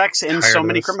much sex and so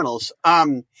many criminals.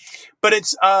 But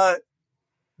it's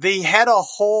they had a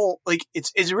whole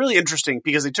it's really interesting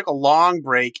because they took a long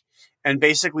break and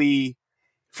basically.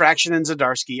 Fraction and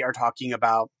Zdarsky are talking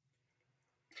about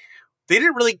they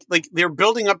didn't really they were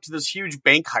building up to this huge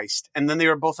bank heist, and then they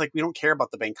were both like, we don't care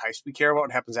about the bank heist, we care about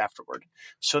what happens afterward.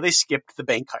 So they skipped the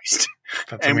bank heist.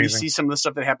 That's and amazing. We see some of the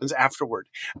stuff that happens afterward.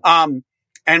 And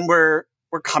we're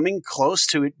coming close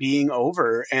to it being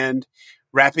over and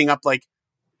wrapping up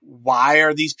why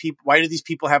do these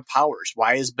people have powers?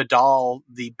 Why is Badal,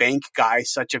 the bank guy,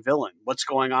 such a villain? What's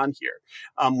going on here?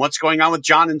 What's going on with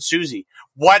John and Susie?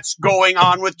 What's going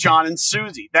on with John and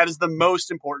Susie? That is the most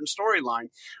important storyline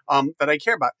that I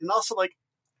care about. And also,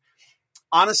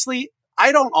 honestly,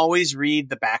 I don't always read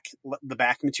the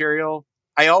back material.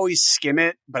 I always skim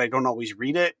it, but I don't always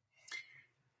read it.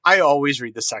 I always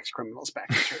read the Sex Criminals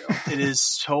back material. It is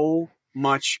so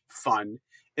much fun.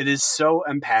 It is so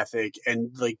empathic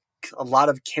and a lot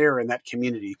of care in that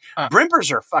community.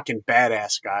 Brimpers are fucking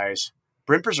badass, guys.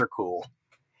 Brimpers are cool.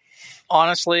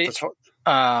 Honestly,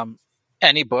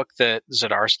 any book that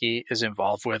Zdarsky is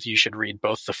involved with, you should read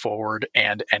both the forward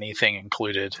and anything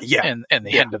included in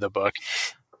the end of the book.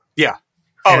 Yeah.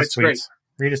 And it's tweets. great.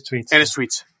 Read his tweets. And his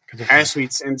tweets.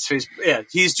 Yeah,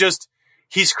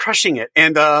 he's crushing it.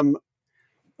 And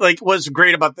what's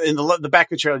great about in the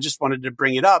back material, I just wanted to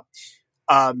bring it up.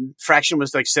 Fraction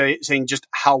was saying just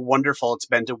how wonderful it's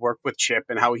been to work with Chip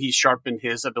and how he sharpened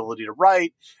his ability to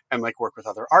write and work with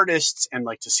other artists and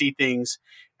to see things.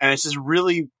 And it's this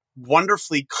really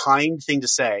wonderfully kind thing to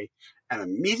say. And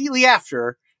immediately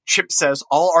after, Chip says,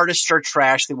 all artists are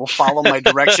trash. They will follow my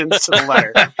directions to the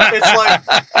letter. It's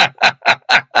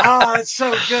it's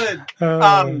so good.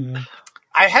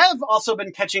 I have also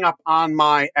been catching up on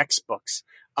my X books.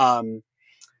 And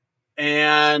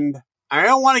I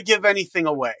don't want to give anything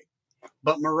away,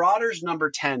 but Marauders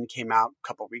number 10 came out a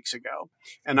couple weeks ago,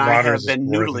 and I have been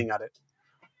noodling at it.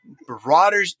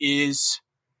 Marauders is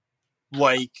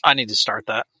I need to start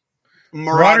that.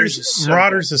 Marauders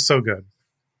is so good.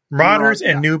 Marauders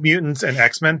and New Mutants and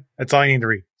X-Men, that's all you need to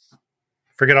read.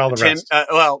 Forget all the rest.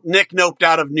 Nick noped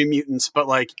out of New Mutants, but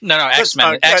No,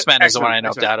 X-Men. X-Men is the one I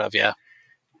noped out of, yeah.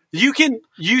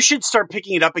 You should start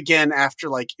picking it up again after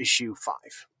issue 5.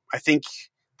 I think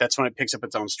that's when it picks up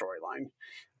its own storyline.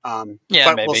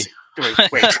 Maybe.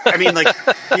 Wait. I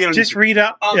mean, just read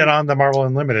it on the Marvel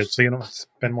Unlimited, so you don't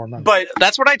spend more money. But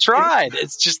that's what I tried.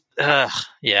 It's just,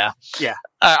 yeah.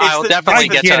 I'll definitely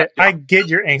get to it. I get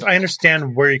your angst. I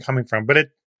understand where you're coming from, but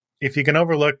if you can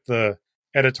overlook the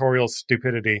editorial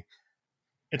stupidity,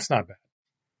 it's not bad.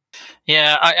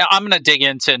 Yeah, I'm going to dig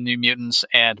into New Mutants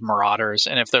and Marauders,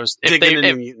 and if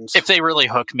they really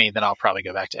hook me, then I'll probably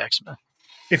go back to X-Men.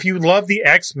 If you love the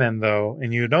X-Men, though,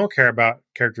 and you don't care about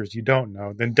characters you don't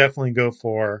know, then definitely go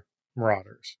for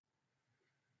Marauders.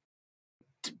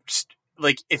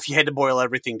 If you had to boil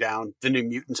everything down, the New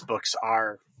Mutants books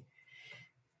are...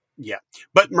 Yeah.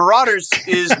 But Marauders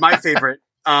is my favorite.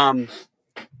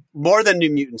 More than New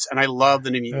Mutants, and I love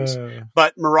the New Mutants.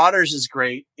 But Marauders is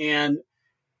great, and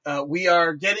we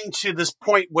are getting to this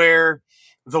point where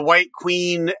the White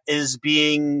Queen is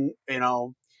being,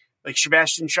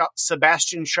 Sebastian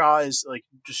Shaw is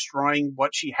destroying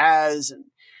what she has, and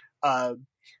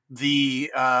the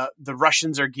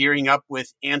Russians are gearing up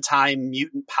with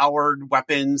anti-mutant powered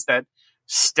weapons that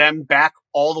stem back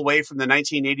all the way from the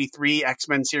 1983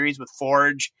 X-Men series with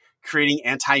Forge creating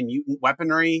anti-mutant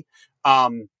weaponry.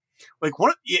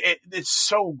 It's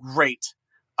so great.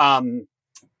 And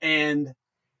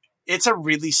it's a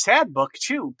really sad book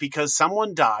too, because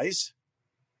someone dies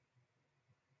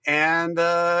and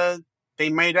they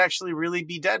might actually really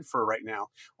be dead for right now.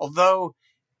 Although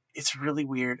it's really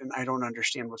weird and I don't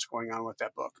understand what's going on with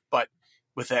that book, but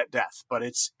with that death, but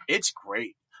it's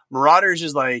great. Marauders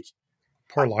is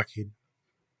poor Lockheed.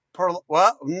 I'm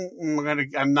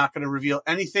not going to reveal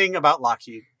anything about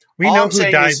Lockheed. We know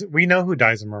who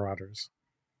dies in Marauders.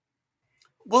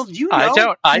 Well, you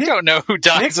know. I don't know who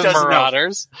dies in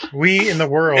Marauders. We in the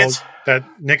world It's- that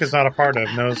Nick is not a part of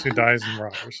knows who dies in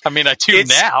Marauders. I mean, I do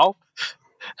now.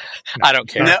 I don't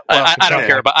care. No, well, I don't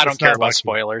care about. I it's don't care not about lucky.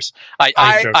 spoilers. I'm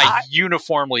I joking.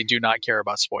 uniformly do not care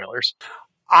about spoilers.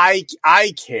 I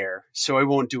care, so I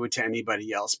won't do it to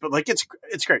anybody else. But like, it's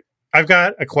great. I've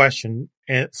got a question,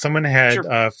 and someone had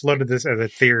Sure. floated this as a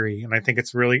theory, and I think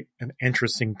it's really an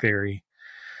interesting theory.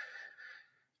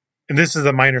 And this is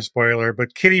a minor spoiler,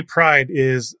 but Kitty Pryde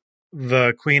is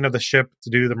the queen of the ship to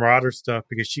do the Marauder stuff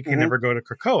because she can Mhm. never go to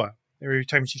Krakoa. Every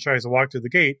time she tries to walk through the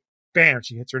gate, bam,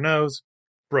 she hits her nose,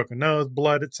 broken nose,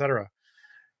 blood, etc.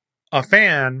 A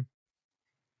fan,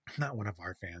 not one of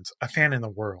our fans, a fan in the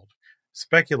world,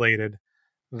 speculated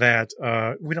that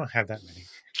we don't have that many.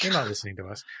 They're not listening to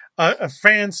us. A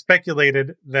fan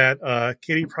speculated that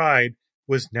Kitty Pryde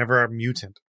was never a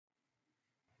mutant.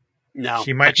 No,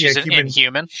 She might Like be she's a an human.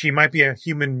 inhuman. She might be a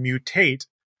human mutate,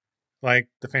 like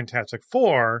the Fantastic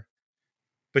Four,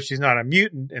 but she's not a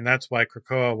mutant, and that's why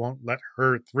Krakoa won't let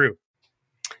her through.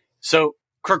 so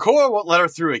Krakoa won't let her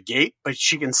through a gate, but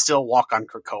she can still walk on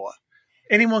Krakoa.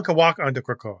 Anyone can walk onto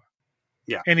Krakoa.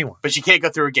 Yeah. Anyone. But she can't go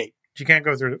through a gate. She can't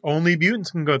go through. Only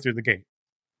mutants can go through the gate.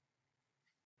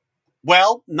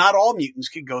 Well, not all mutants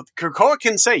can go. Krakoa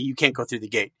can say you can't go through the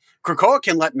gate. Krakoa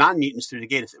can let non-mutants through the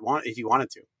gate if you wanted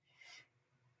to.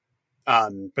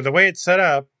 But the way it's set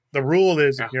up, the rule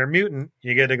is Yeah. if you're a mutant,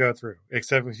 you get to go through,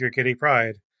 except if you're Kitty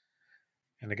Pryde.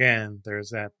 And again, there's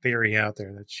that theory out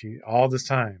there that she, all this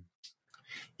time,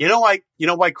 You know why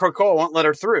Krakoa won't let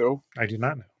her through? I do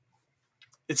not know.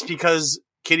 It's because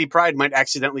Kitty Pryde might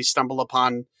accidentally stumble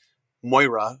upon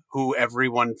Moira, who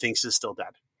everyone thinks is still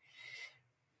dead.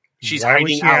 She's Why would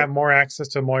hiding she out have more access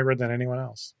to Moira than anyone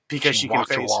else? because she can walk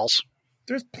through phase. walls.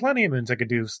 There's plenty of mutants that could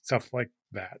do stuff like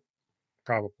that.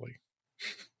 Probably.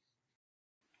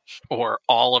 Or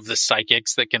all of the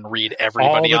psychics that can read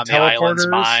everybody the on the island's teleporters.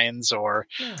 minds, or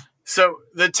So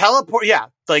the teleporters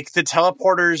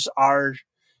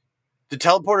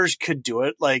could do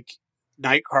it, like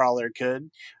Nightcrawler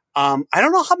could. I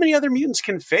don't know how many other mutants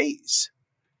can phase.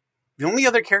 The only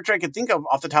other character I can think of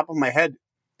off the top of my head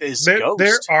is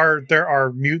Ghost. There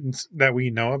are mutants that we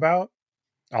know about,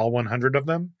 all 100 of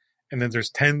them, and then there's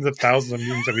tens of thousands of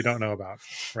mutants that we don't know about,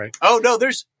 right? Oh no,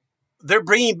 they're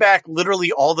bringing back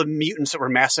literally all the mutants that were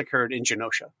massacred in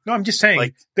Genosha. No, I'm just saying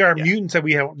Like, there are yeah. mutants that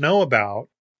we don't know about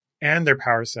and their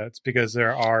power sets because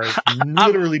there are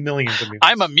literally millions of mutants.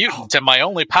 I'm a mutant, and my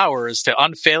only power is to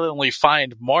unfailingly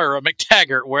find Moira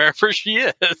McTaggart wherever she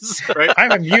is. Right?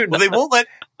 I'm a mutant. Well, they won't let.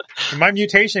 And my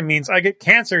mutation means I get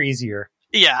cancer easier.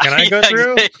 Yeah, Can I go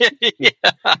through? Yeah.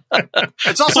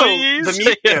 It's also Please.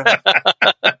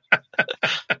 the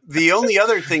the only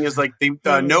other thing is like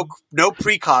no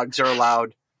precogs are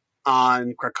allowed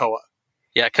on Krakoa.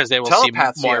 Yeah, because they will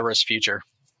Telepaths, see Moira's future.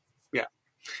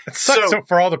 It sucks So-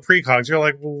 for all the precogs. You're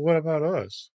like, well, what about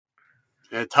us?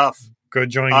 Tough, Go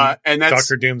join and that's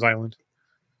Dr. Doom's Island.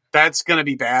 that's going to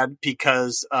be bad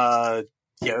because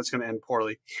that's going to end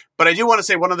poorly. But I do want to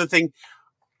say one other thing.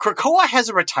 Krakoa has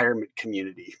a retirement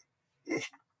community.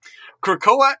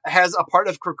 Krakoa has a part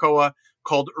of Krakoa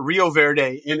called Rio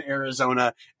Verde in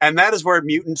Arizona, and that is where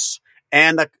mutants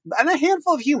and a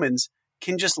handful of humans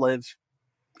can just live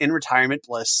in retirement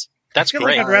bliss. That's I feel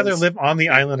like great. I'd rather live on the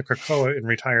island of Krakoa and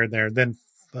retire there than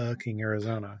fucking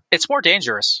Arizona. It's more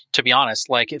dangerous, to be honest.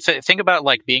 Like, think about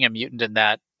like being a mutant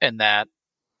in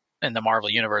the Marvel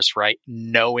universe, right?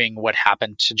 Knowing what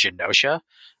happened to Genosha.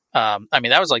 I mean,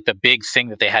 that was like the big thing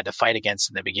that they had to fight against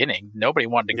in the beginning. Nobody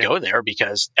wanted to go there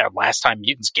because last time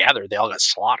mutants gathered, they all got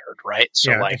slaughtered, right?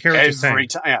 So, Yeah, I like, hear what you're saying. Every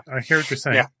time, yeah. I hear what you're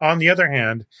saying. Yeah. On the other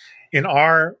hand, in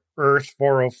our Earth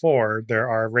 404, there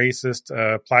are racist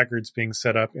placards being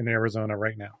set up in Arizona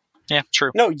right now. yeah,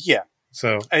 true. No, yeah.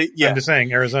 So Yeah. I'm just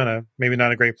saying, Arizona, maybe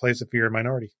not a great place if you're a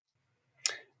minority.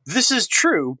 This is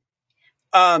true.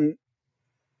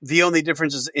 The only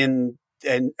difference is in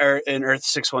Earth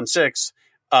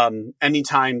 616,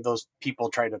 anytime those people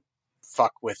try to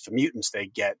fuck with the mutants, they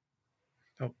get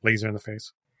Oh, laser in the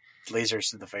face. lasers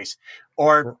to the face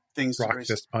or things. to Rock raise-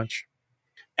 fist punch.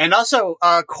 And also,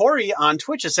 Corey on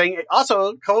Twitch is saying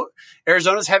also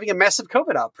Arizona's having a massive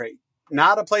COVID outbreak.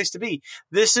 Not a place to be.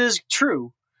 This is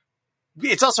true.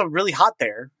 It's also really hot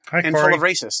there Hi, and Corey. full of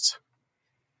racists.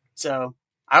 So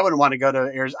I wouldn't want to go to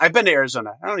Arizona. I've been to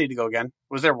Arizona. I don't need to go again.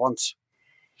 Was there once.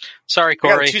 Sorry, I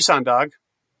got a Corey. Tucson dog.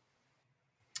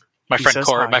 My He friend says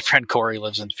Corey. hi. My friend Corey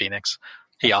lives in Phoenix.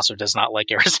 He also does not like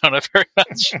Arizona very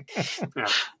much.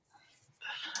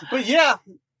 But yeah,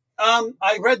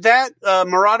 I read that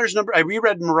Marauders number. I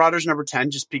reread Marauders number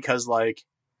 10 just because, like,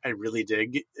 really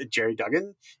dig Jerry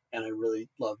Duggan, and I really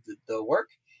love the work.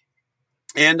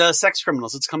 And Sex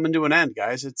Criminals, it's coming to an end,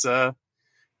 guys. It's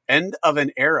end of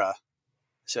an era.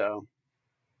 So,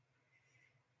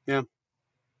 yeah.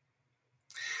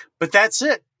 But that's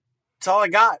it. That's all I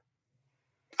got.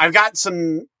 I've got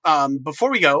some,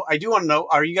 before we go, I do want to know,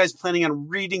 are you guys planning on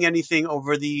reading anything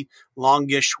over the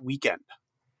longish weekend?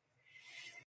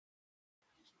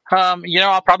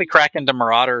 I'll probably crack into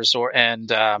Marauders and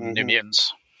New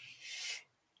Mutants.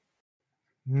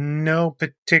 No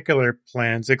particular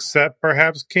plans, except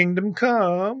perhaps Kingdom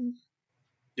Come.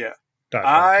 Yeah.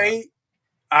 I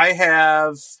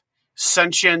have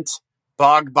Sentient,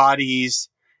 Bog Bodies,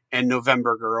 and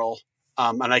November Girl,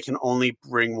 and I can only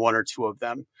bring one or two of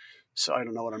them, so I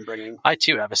don't know what I'm bringing. I,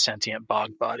 too, have a Sentient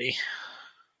Bog Body.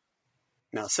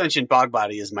 No, Sentient Bog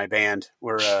Body is my band.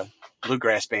 We're a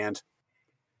bluegrass band.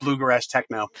 Bluegrass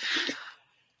techno.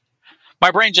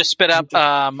 My brain just spit up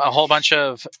a whole bunch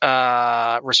of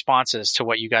responses to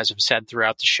what you guys have said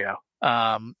throughout the show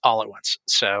all at once.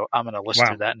 So I'm going to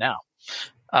listen to that now.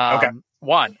 Okay.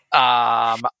 One,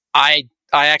 I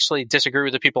actually disagree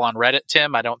with the people on Reddit,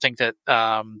 Tim. I don't think that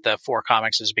the 4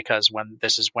 comics is because when the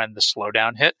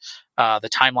slowdown hit. The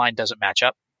timeline doesn't match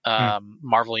up.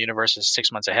 Marvel Universe is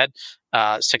 6 months ahead.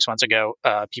 6 months ago,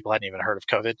 people hadn't even heard of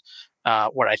COVID.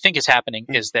 What I think is happening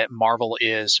is that Marvel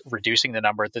is reducing the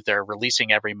number that they're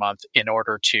releasing every month in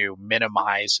order to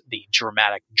minimize the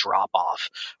dramatic drop-off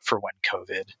for when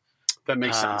COVID. That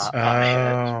makes sense.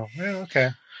 Yeah,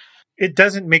 okay. It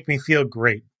doesn't make me feel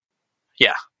great.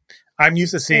 Yeah. I'm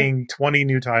used to seeing 20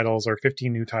 new titles or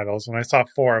 15 new titles. When I saw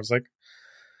 4, I was like,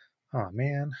 oh,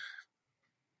 man.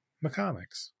 My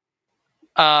comics.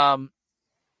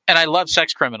 And I love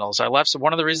Sex Criminals.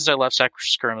 One of the reasons I love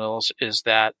Sex Criminals is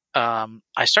that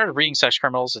I started reading Sex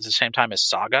Criminals at the same time as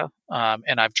Saga,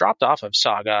 and I've dropped off of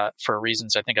Saga for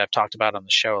reasons I think I've talked about on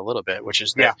the show a little bit, which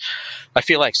is that I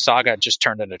feel like Saga just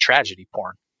turned into tragedy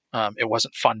porn. It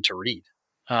wasn't fun to read.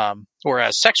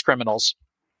 Whereas Sex Criminals,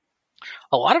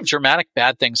 a lot of dramatic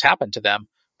bad things happen to them,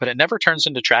 but it never turns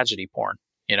into tragedy porn,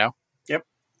 you know? Yep.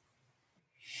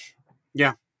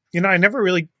 Yeah. I never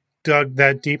really dug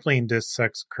that deeply into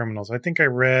Sex Criminals. I think I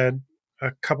read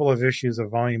a couple of issues of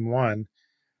Volume 1.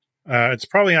 It's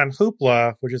probably on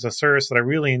Hoopla, which is a service that I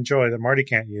really enjoy that Marty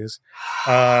can't use.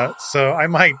 So I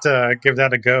might give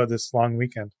that a go this long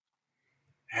weekend.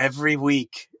 Every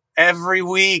week.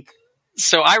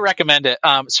 So I recommend it.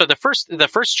 So the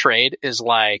first trade is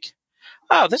like,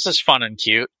 oh, this is fun and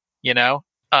cute, you know?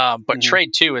 But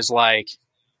trade 2 is like,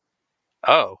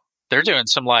 oh, they're doing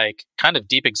some like kind of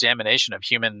deep examination of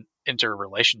human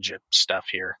interrelationship stuff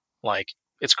here. Like,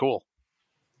 it's cool.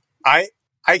 I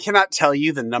cannot tell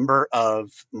you the number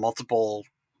of multiple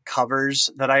covers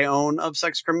that I own of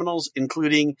Sex Criminals,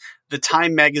 including the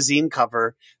Time magazine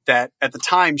cover that at the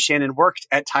time Shannon worked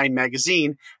at Time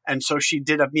magazine. And so she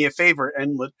did me a favor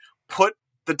and would put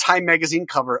the Time magazine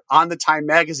cover on the Time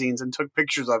magazines and took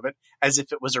pictures of it as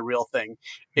if it was a real thing.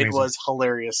 Amazing. It was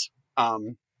hilarious.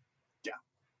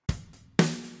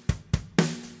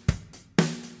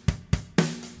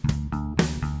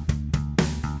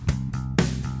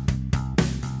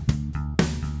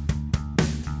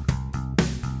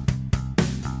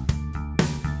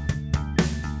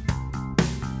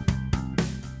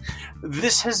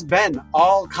 This has been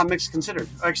All Comics Considered.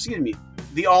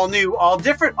 The all new, all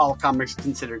different All Comics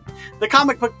Considered. The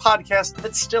comic book podcast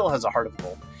that still has a heart of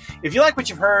gold. If you like what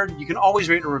you've heard, you can always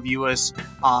rate or review us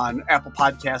on Apple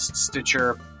Podcasts,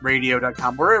 Stitcher,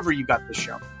 Radio.com, wherever you got the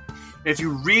show. If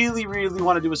you really, really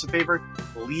want to do us a favor,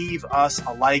 leave us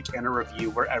a like and a review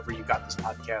wherever you got this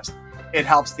podcast. It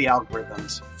helps the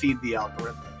algorithms, feed the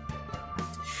algorithm.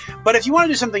 But if you want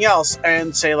to do something else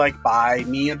and say, like, buy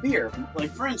me a beer,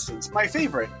 like, for instance, my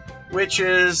favorite, which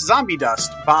is Zombie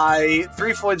Dust by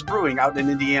Three Floyds Brewing out in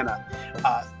Indiana.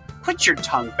 Put your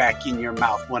tongue back in your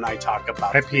mouth when I talk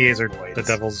about IPAs are the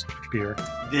devil's beer.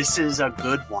 This is a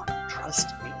good one. Trust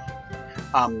me.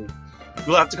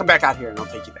 We'll have to come back out here and I'll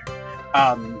take you there.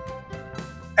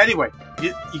 Anyway,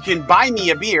 you can buy me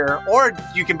a beer, or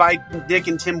you can buy Nick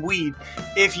and Tim weed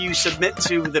if you submit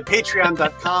to the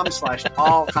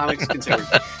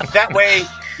patreon.com/allcomicsconsidered. That way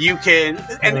you can,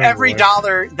 and every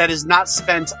dollar that is not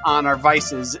spent on our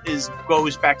vices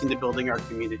goes back into building our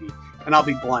community. And I'll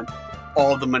be blunt,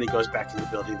 all of the money goes back into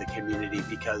building the community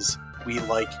because we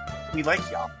like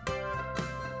y'all.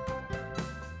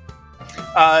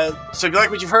 So if you like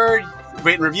what you've heard,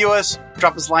 rate and review us,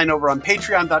 drop us a line over on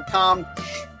patreon.com.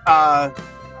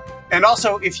 And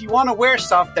also, if you want to wear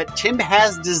stuff that Tim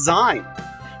has designed,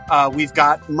 we've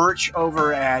got merch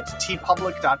over at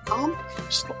tpublic.com,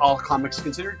 just All Comics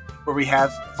Considered. where we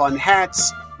have fun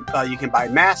hats. You can buy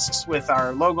masks with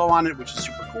our logo on it, which is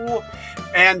super cool.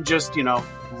 And just,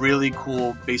 really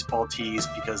cool baseball tees,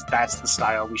 because that's the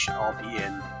style we should all be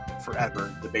in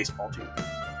forever, the baseball team.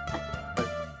 But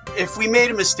if we made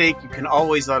a mistake, you can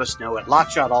always let us know at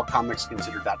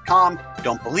lockshotallcomicsconsidered.com.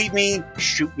 Don't believe me?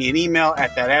 Shoot me an email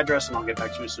at that address, and I'll get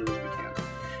back to you as soon as we can.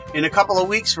 In a couple of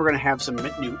weeks, we're going to have some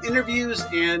new interviews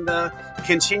and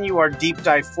continue our deep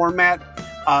dive format.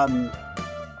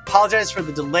 Apologize for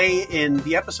the delay in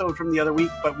the episode from the other week,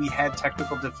 but we had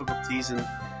technical difficulties, and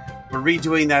we're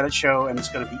redoing that show, and it's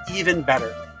going to be even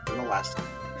better than the last time.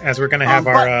 As we're going to have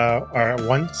our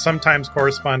one sometimes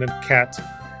correspondent Kat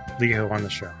Leo on the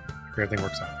show, if everything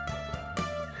works out.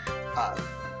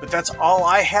 But that's all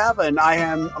I have, and I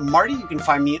am Marty. You can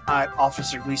find me at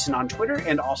Officer Gleason on Twitter,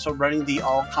 and also running the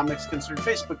All Comics Considered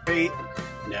Facebook page,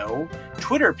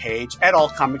 Twitter page at All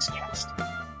Comics Cast.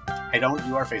 I don't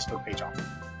do our Facebook page often.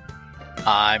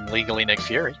 I'm Legally Nick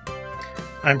Fury.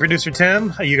 I'm Producer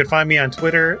Tim. You can find me on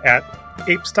Twitter at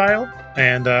ApeStyle,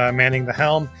 and manning the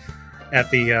helm at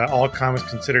the All Comics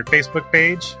Considered Facebook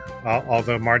page,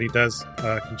 although Marty does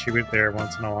contribute there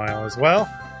once in a while as well.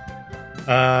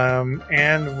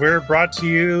 And we're brought to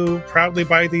you proudly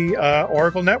by the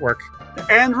Oracle Network.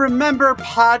 And remember,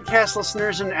 podcast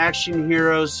listeners and action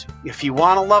heroes, if you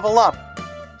want to level up,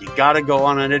 you gotta go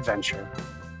on an adventure.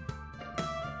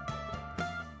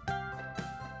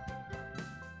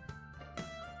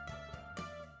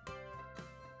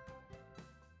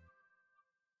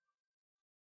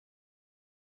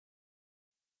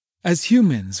 As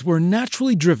humans, we're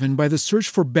naturally driven by the search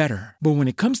for better. But when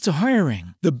it comes to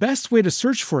hiring, the best way to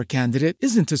search for a candidate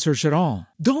isn't to search at all.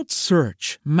 Don't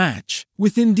search, match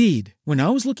with Indeed. When I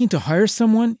was looking to hire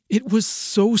someone, it was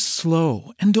so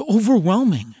slow and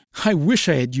overwhelming. I wish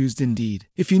I had used Indeed.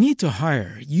 If you need to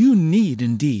hire, you need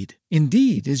Indeed.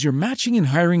 Indeed is your matching and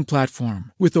hiring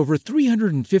platform with over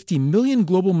 350 million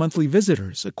global monthly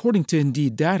visitors, according to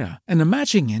Indeed data, and a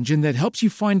matching engine that helps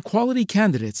you find quality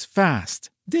candidates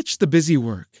fast. Ditch the busy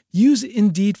work. Use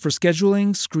Indeed for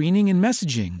scheduling, screening, and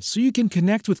messaging so you can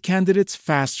connect with candidates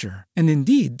faster. And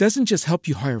Indeed doesn't just help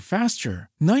you hire faster.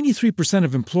 93%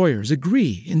 of employers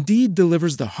agree Indeed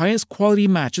delivers the highest quality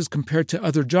matches compared to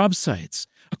other job sites,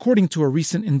 according to a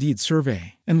recent Indeed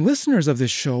survey. And listeners of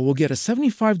this show will get a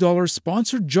 $75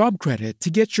 sponsored job credit to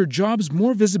get your jobs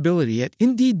more visibility at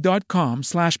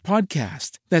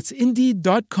Indeed.com/podcast. That's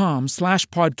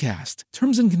Indeed.com/podcast.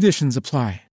 Terms and conditions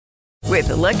apply. With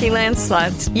the Lucky Land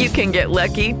Slots, you can get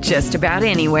lucky just about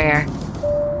anywhere.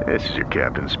 This is your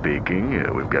captain speaking.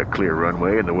 We've got clear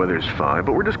runway and the weather's fine,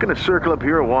 but we're just going to circle up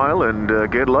here a while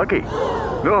and get lucky.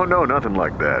 No, nothing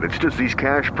like that. It's just these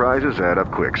cash prizes add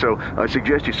up quick. So I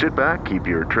suggest you sit back, keep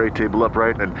your tray table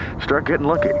upright, and start getting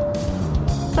lucky.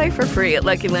 Play for free at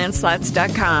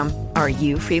LuckyLandSlots.com. Are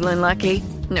you feeling lucky?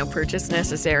 No purchase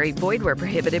necessary. Void where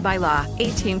prohibited by law.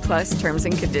 18+ terms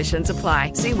and conditions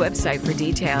apply. See website for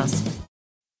details.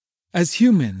 As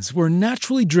humans, we're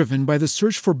naturally driven by the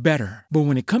search for better. But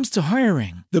when it comes to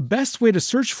hiring, the best way to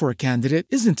search for a candidate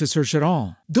isn't to search at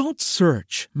all. Don't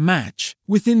search, match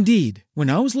with Indeed. When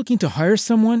I was looking to hire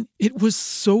someone, it was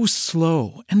so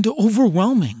slow and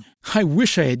overwhelming. I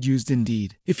wish I had used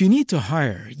Indeed. If you need to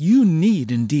hire, you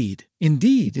need Indeed.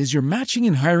 Indeed is your matching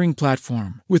and hiring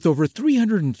platform with over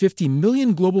 350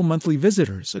 million global monthly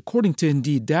visitors, according to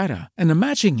Indeed data, and a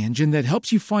matching engine that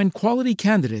helps you find quality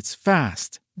candidates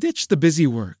fast. Ditch the busy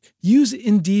work. Use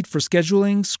Indeed for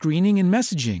scheduling, screening, and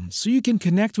messaging so you can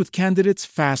connect with candidates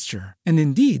faster. And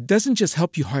Indeed doesn't just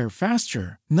help you hire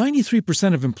faster.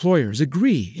 93% of employers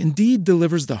agree Indeed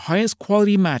delivers the highest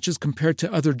quality matches compared to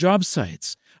other job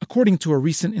sites, according to a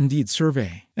recent Indeed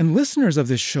survey. And listeners of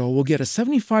this show will get a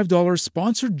 $75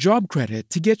 sponsored job credit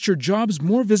to get your jobs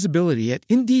more visibility at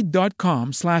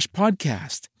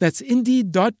Indeed.com/podcast. That's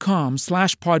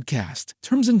Indeed.com/podcast.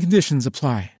 Terms and conditions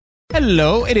apply.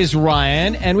 Hello, it is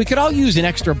Ryan, and we could all use an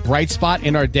extra bright spot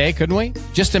in our day, couldn't we?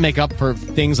 Just to make up for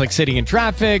things like sitting in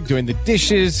traffic, doing the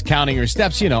dishes, counting your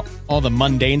steps, all the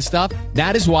mundane stuff.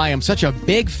 That is why I'm such a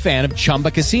big fan of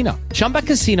Chumba Casino. Chumba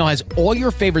Casino has all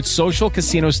your favorite social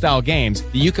casino-style games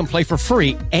that you can play for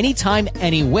free anytime,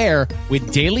 anywhere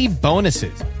with daily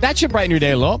bonuses. That should brighten your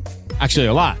day a little. Actually,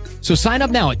 a lot. So sign up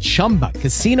now at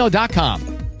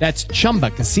ChumbaCasino.com. That's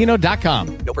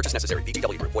ChumbaCasino.com. No purchase necessary.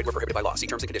 VGW Group. Void where prohibited by law. See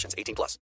terms and conditions. 18+.